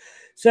 million.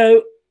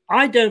 So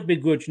I don't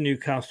begrudge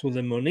Newcastle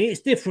the money.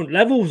 It's different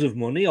levels of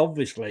money,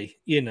 obviously,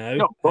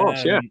 Of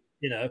course,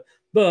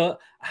 But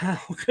how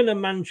can a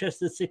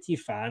Manchester City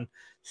fan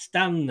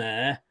stand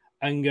there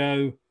and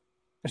go,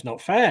 it's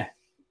not fair?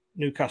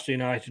 Newcastle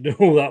United and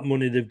all that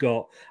money they've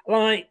got.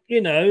 Like,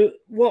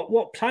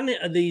 what planet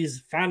are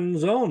these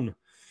fans on?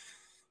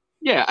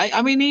 Yeah,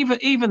 I mean,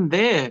 even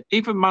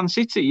Man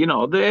City,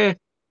 they're...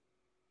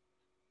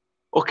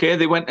 Okay,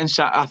 they went and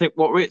sat. I think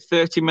what were it,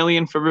 30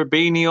 million for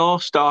Robinho?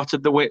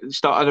 Started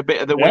a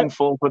bit of the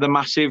windfall for the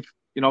massive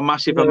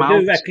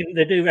amount.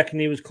 They do reckon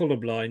he was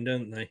colourblind,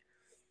 don't they?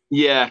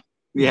 Yeah.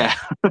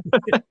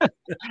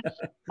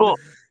 But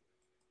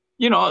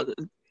in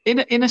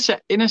a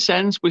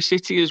sense, with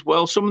City as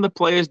well, some of the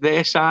players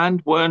they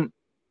signed weren't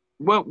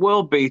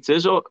world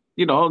beaters, or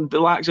the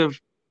likes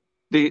of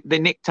they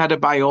nicked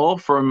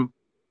Adebayor from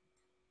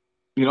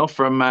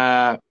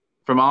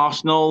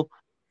Arsenal.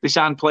 They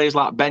signed players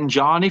like Ben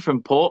Jarney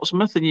from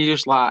Portsmouth, and you're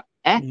just like,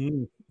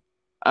 they've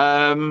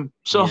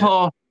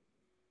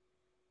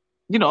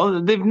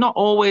not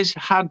always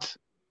had,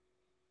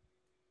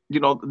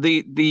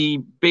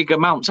 the big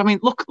amounts. I mean,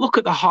 look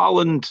at the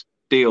Haaland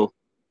deal.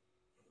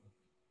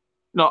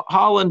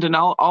 Haaland and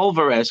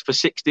Alvarez for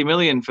 60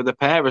 million for the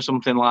pair or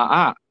something like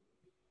that.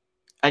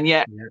 And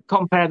yet,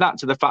 compare that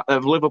to the fact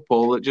of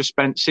Liverpool that just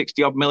spent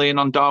 60 odd million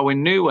on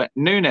Darwin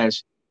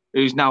Núñez,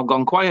 who's now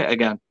gone quiet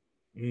again.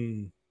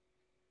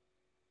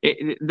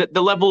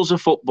 The levels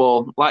of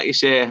football, like you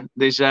say,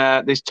 there's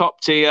top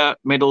tier,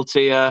 middle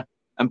tier,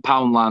 and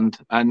Poundland.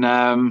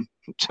 And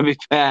to be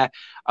fair,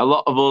 a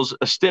lot of us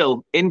are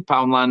still in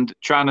Poundland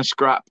trying to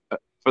scrap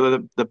for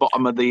the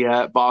bottom of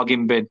the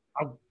bargain bin.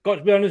 I've got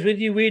to be honest with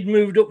you, we'd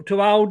moved up to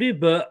Aldi,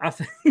 but I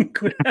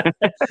think we've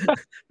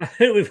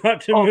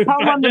had to move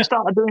Poundland have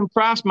started doing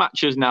price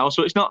matches now,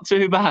 so it's not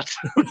too bad.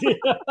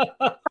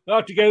 We'll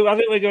have to go. I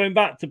think we're going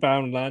back to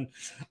Poundland.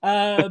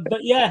 I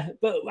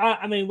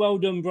mean, well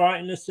done,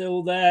 Brighton are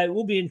still there. It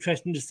will be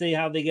interesting to see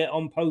how they get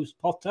on post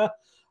Potter.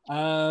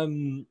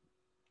 And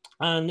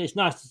it's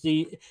nice to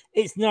see.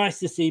 It's nice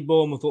to see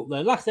Bournemouth up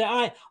there. Like I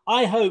said,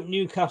 I hope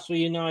Newcastle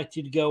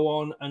United go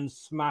on and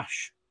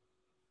smash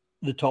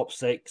the top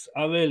six.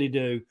 I really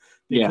do,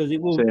 because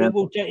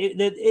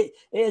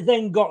it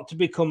then got to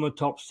become a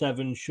top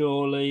seven,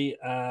 surely,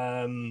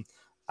 and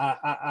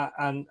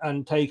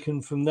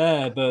taken from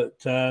there. But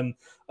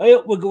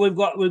we've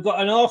got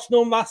an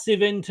Arsenal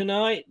massive in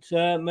tonight.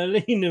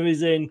 Melina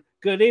is in.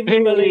 Good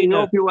evening,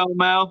 Melina. Hope you're well,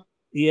 Mel.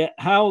 Yeah,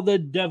 how the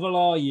devil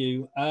are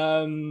you?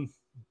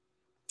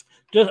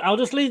 I'll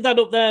just leave that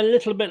up there a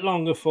little bit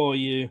longer for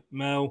you,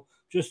 Mel.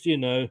 Just,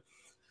 I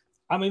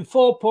mean,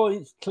 4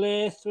 points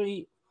clear,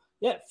 4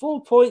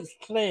 points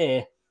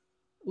clear,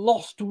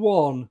 lost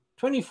 1,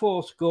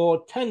 24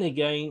 scored, 10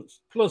 against,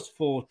 plus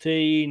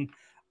 14.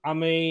 I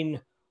mean,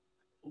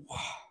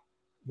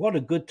 what a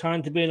good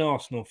time to be an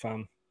Arsenal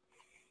fan.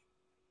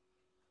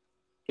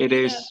 It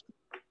is.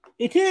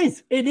 It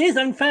is,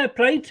 and fair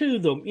play to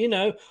them.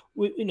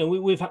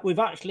 We've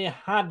actually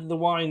had the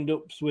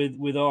wind-ups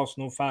with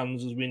Arsenal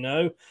fans, as we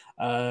know,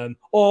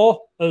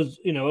 or as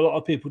a lot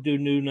of people do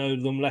know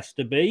them,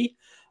 Leicester B.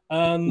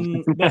 But,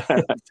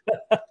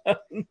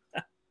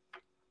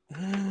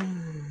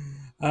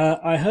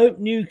 I hope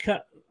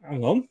Newcastle.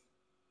 Hang on.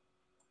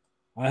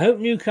 I hope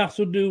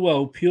Newcastle do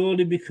well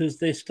purely because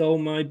they stole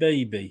my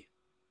baby.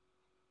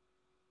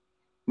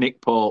 Nick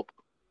Pope.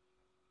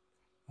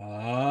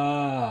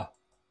 Ah.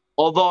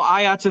 Although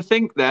I had to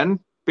think then,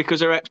 because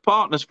her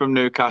ex-partner's from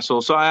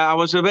Newcastle, so I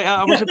was a bit.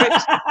 It was a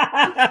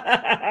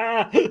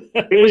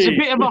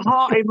bit of a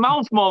hearted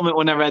mouth moment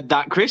when I read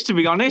that, Chris. To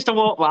be honest, I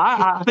won't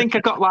lie. I think I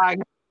got like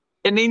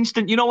an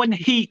instant. When the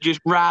heat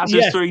just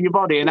rises through your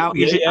body and out.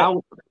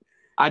 Out.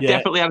 I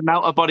definitely had an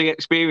out-of-body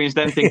experience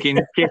then, thinking,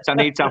 "Shit, I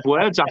need to have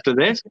words after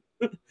this."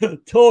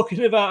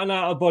 Talking about an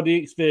out-of-body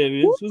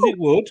experience, was it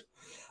Wood?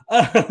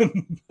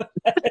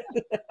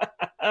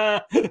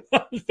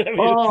 Very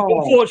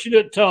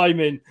unfortunate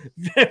timing.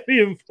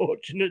 Very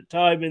unfortunate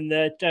timing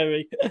there,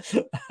 Terry.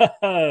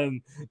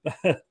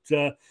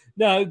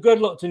 No, good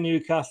luck to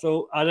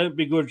Newcastle. I don't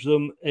begrudge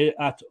them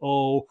at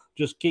all.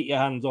 Just keep your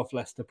hands off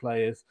Leicester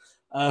players.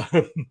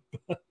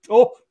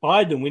 Or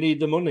buy them. We need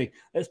the money.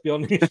 Let's be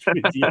honest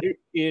with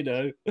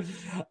you.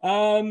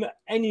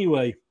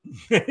 Anyway,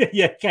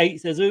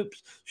 Kate says,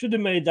 "Oops, should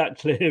have made that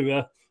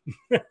clearer."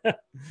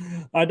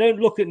 I don't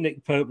look at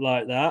Nick Pope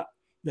like that.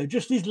 No,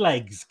 just his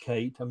legs,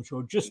 Kate. I'm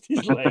sure just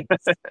his legs.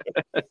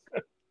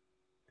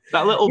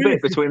 That little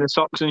bit between the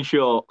socks and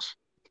shorts.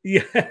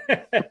 Yeah.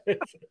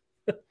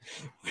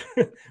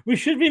 We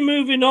should be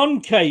moving on,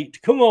 Kate.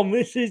 Come on,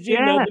 this is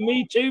the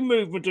Me Too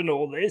movement and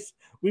all this.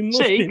 We must.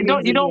 See,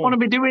 you don't want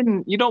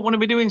to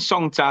be doing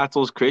song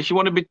titles, Chris. You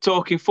want to be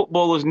talking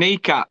footballers'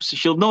 kneecaps.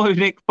 She'll know who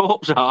Nick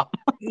Popes are.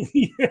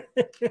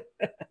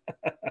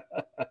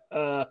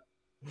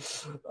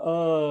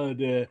 Oh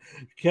dear,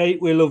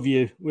 Kate, we love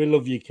you. We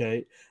love you,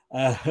 Kate.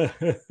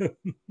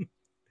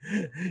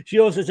 She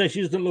also says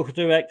she doesn't look at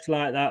her ex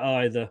like that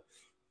either.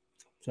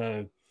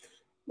 So,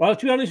 well,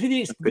 to be honest with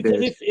you,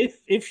 because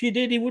if she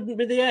did, he wouldn't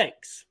be the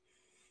ex.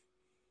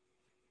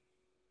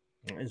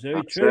 That is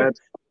very true.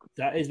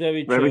 That is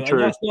very true.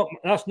 And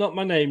that's not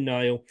my name,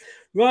 Niall.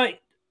 Right,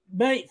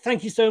 mate.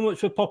 Thank you so much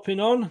for popping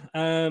on.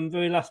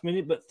 Very last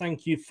minute, but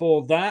thank you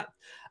for that.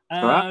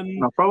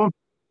 No problem.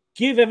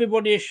 Give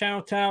everybody a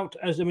shout out.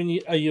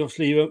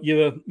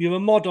 You're a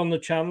mod on the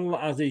channel,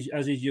 as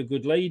is your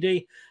good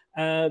lady.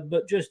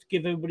 But just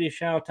give everybody a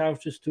shout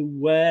out as to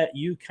where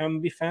you can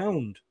be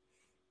found.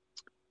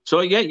 So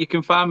you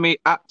can find me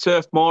at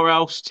Turf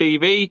Morehouse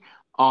TV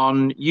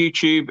on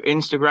YouTube,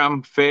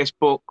 Instagram,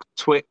 Facebook,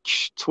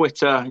 Twitch,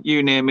 Twitter,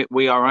 you name it,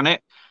 we are on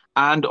it.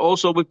 And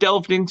also we've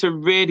delved into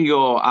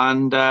radio,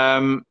 and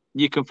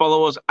you can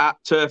follow us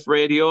at Turf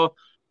Radio,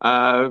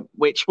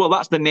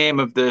 that's the name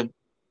of the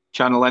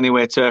channel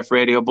anyway, Turf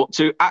Radio. But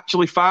to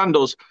actually find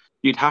us,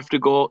 you'd have to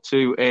go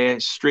to a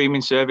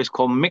streaming service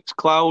called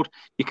Mixcloud.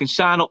 You can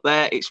sign up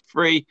there, it's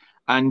free,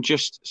 and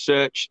just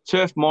search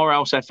Turf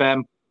Morehouse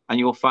FM and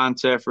you'll find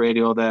Turf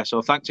Radio there.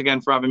 So thanks again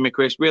for having me,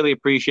 Chris. Really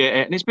appreciate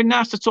it. And it's been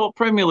nice to talk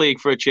Premier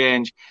League for a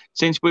change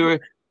since we're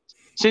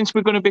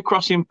going to be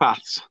crossing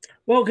paths.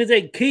 Well, because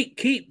it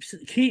keeps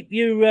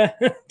your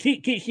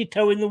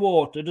toe in the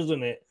water,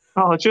 doesn't it?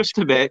 Oh, just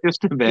a bit.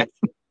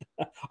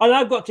 And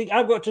I've got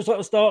to sort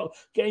of start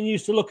getting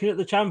used to looking at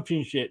the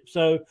Championship.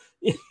 So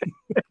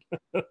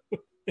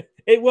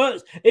it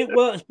works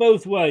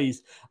both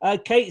ways.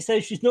 Kate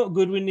says she's not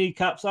good with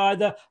kneecaps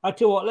either. I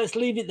tell you what, let's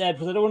leave it there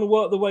because I don't want to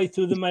work the way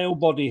through the male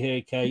body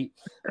here, Kate.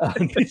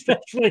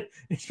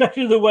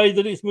 Especially the way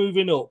that it's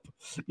moving up.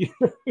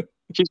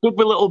 She's good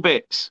with little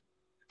bits.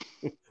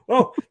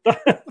 Well,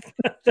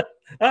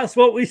 that's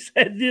what we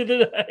said the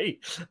other day.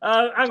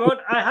 Hang on,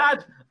 I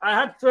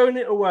had thrown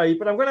it away,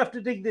 but I'm going to have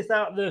to dig this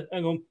out.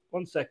 Hang on,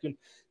 1 second.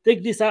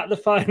 Dig this out of the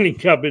filing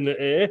cabinet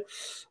here.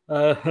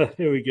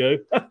 Here we go.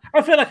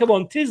 I feel like I'm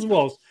on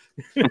Tiswas.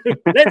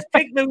 Let's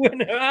pick the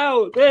winner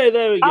out.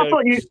 There we go. I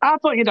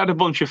thought you'd had a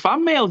bunch of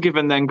fan mail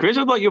given then, Chris.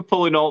 I thought you were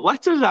pulling all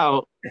letters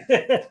out.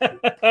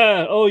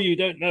 Oh, you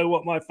don't know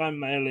what my fan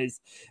mail is.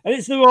 And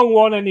it's the wrong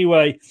one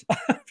anyway.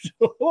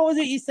 What was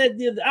it you said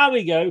the other? There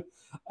we go.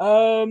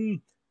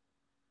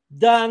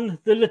 Dan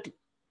the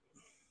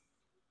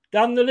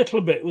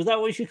little bit. Was that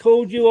what she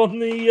called you on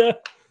the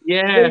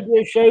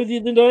radio show the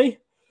other day?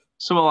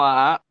 Something like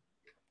that.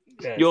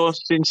 Yes.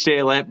 Yours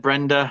sincerely,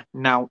 Brenda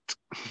Nout.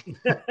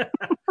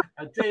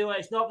 I tell you what,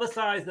 it's not the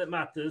size that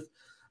matters.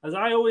 As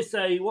I always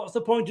say, what's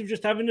the point of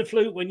just having a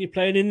flute when you're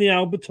playing in the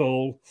Albert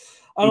Hall?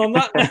 And on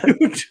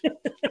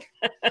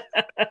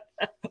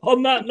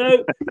that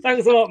note,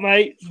 thanks a lot,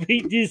 mate.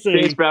 Speak to you soon.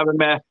 Thanks for having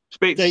me.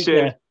 Speak to you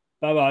soon.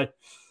 Bye-bye.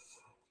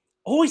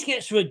 Always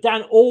gets through it.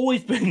 Dan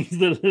always brings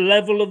the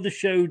level of the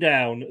show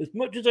down. As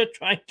much as I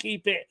try and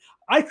keep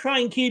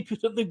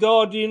it at the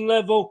Guardian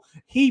level.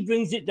 He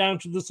brings it down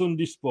to the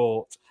Sunday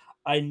Sport.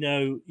 I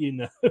know, you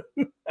know.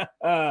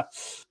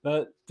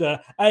 But,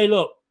 hey,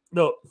 look,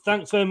 look,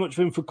 thanks very much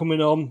for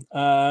coming on.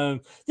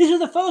 This is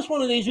the first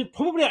one of these we've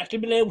probably actually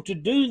been able to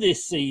do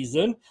this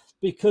season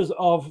because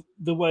of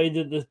the way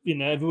that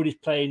everybody's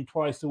playing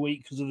twice a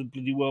week because of the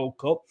bloody World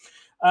Cup.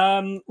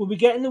 We'll be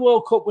getting the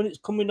World Cup when it's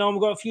coming on.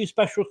 We've got a few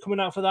specials coming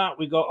out for that.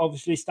 We've got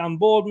obviously Stan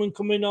Boardman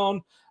coming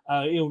on.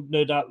 He'll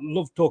no doubt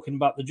love talking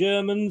about the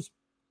Germans.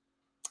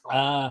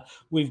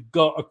 We've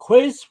got a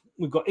quiz.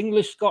 We've got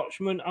English,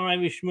 Scotchman,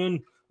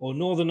 Irishman, or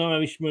Northern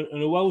Irishman,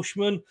 and a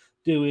Welshman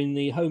doing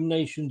the Home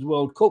Nations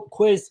World Cup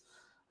quiz.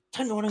 I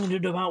don't know what I'm going to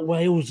do about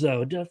Wales,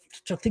 though. I have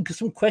to think of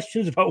some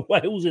questions about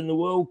Wales in the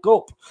World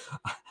Cup.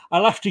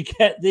 I'll have to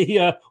get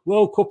the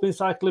World Cup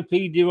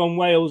encyclopedia on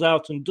Wales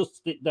out and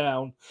dust it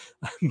down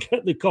and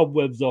get the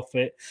cobwebs off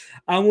it.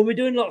 And we'll be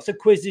doing lots of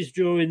quizzes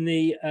during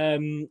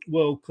the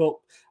World Cup.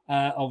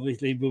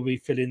 Obviously, we'll be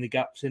filling the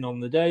gaps in on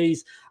the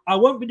days. I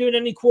won't be doing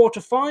any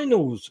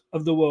quarterfinals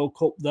of the World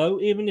Cup, though,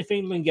 even if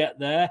England get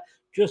there,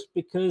 just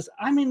because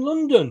I'm in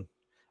London.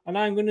 And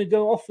I'm going to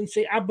go off and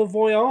see Abba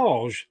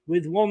Voyage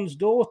with one's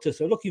daughter.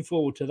 So looking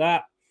forward to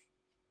that.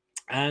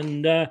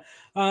 And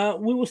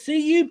we will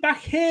see you back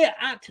here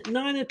at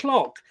 9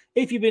 o'clock.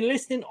 If you've been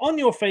listening on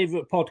your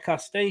favourite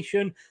podcast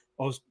station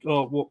or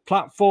what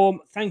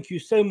platform, thank you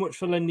so much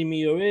for lending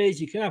me your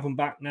ears. You can have them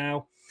back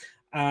now.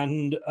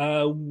 And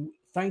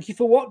thank you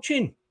for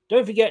watching.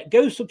 Don't forget,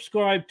 go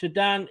subscribe to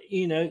Dan.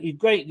 He's a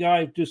great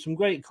guy, does some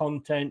great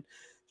content.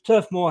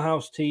 Turf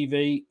Moorhouse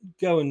TV,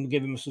 go and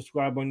give him a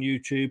subscribe on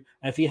YouTube.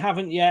 And if you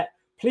haven't yet,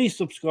 please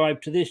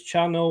subscribe to this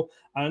channel.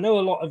 And I know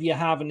a lot of you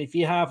have, and if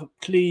you have,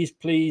 please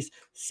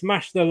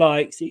smash the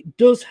likes. It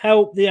does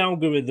help the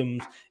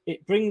algorithms.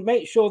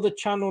 Make sure the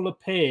channel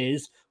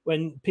appears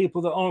when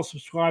people that aren't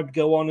subscribed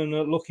go on and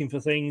are looking for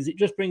things. It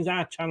just brings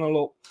our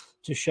channel up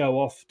to show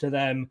off to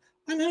them,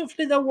 and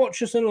hopefully they'll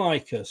watch us and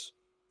like us.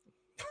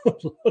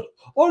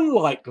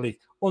 Unlikely.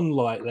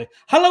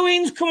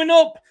 Halloween's coming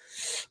up.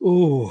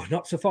 Oh,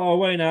 not so far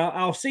away now.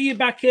 I'll see you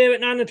back here at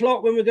 9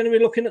 o'clock when we're going to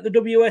be looking at the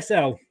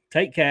WSL.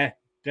 Take care.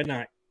 Good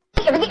night.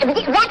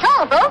 That's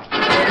all, folks.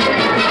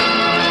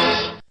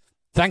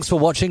 Thanks for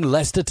watching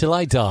Leicester Till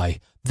I Die.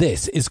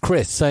 This is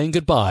Chris saying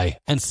goodbye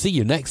and see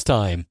you next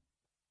time.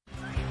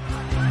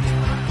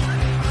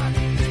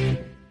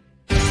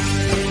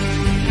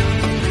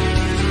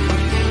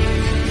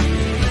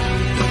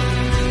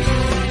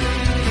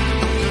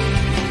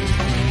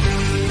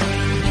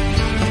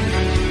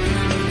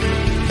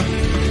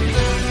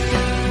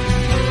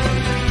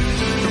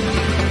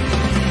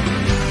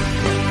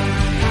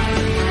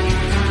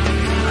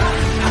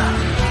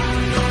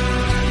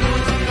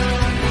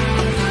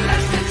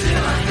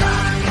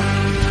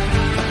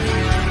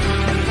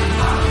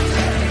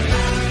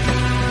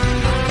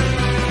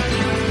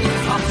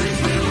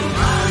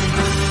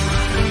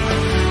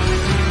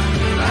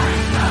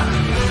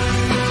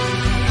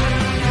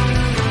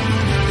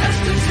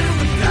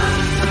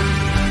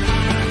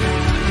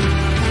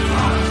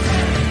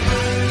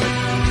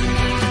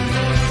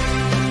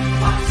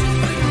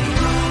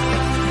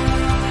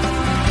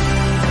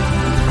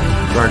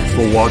 Thanks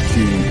for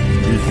watching.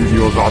 These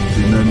videos are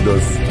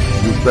tremendous.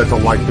 You better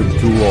like them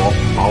too, or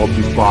I'll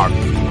be back.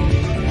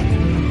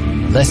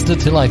 Leicester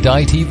Till I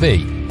Die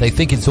TV. They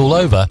think it's all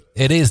over.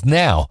 It is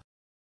now.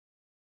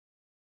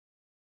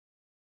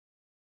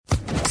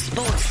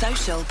 Sports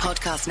Social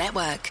Podcast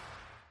Network.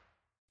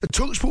 The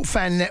TalkSport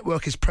Fan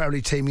Network is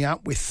proudly teaming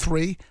up with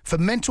 3 for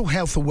Mental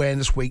Health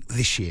Awareness Week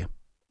this year.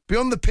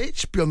 Beyond the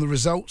pitch, beyond the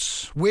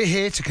results, we're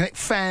here to connect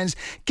fans,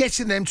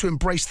 getting them to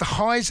embrace the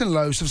highs and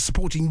lows of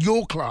supporting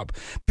your club,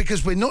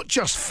 because we're not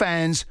just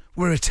fans,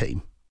 we're a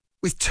team.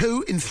 With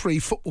 2 in 3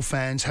 football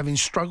fans having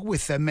struggled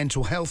with their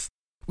mental health,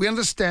 we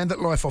understand that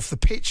life off the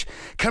pitch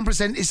can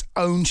present its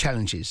own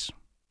challenges.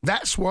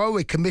 That's why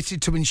we're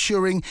committed to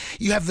ensuring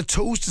you have the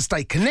tools to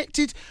stay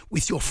connected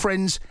with your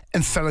friends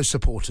and fellow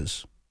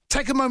supporters.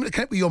 Take a moment to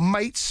connect with your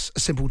mates. A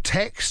simple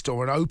text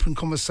or an open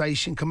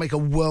conversation can make a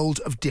world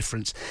of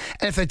difference.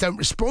 And if they don't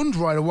respond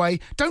right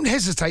away, don't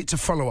hesitate to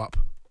follow up.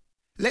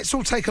 Let's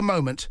all take a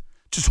moment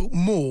to talk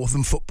more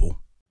than football.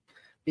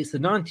 It's the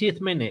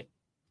 90th minute.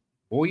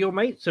 All your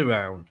mates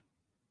around.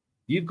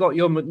 You've got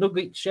your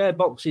McNugget share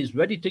boxes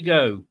ready to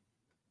go.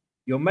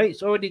 Your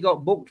mates already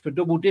got booked for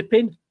double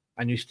dipping,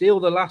 and you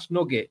steal the last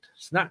nugget,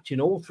 snatching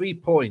all 3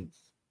 points.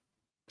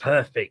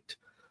 Perfect.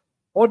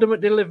 Order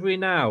McDelivery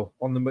now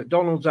on the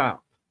McDonald's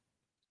app.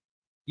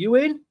 You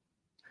in?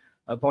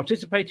 At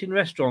participating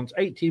restaurants,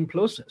 18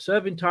 plus,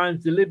 serving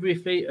times, delivery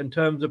fee and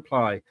terms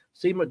apply.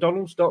 See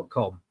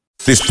mcdonalds.com.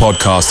 This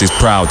podcast is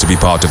proud to be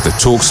part of the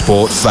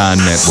TalkSport Fan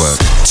Network.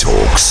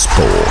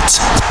 TalkSport.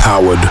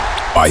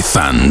 Powered by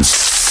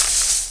fans.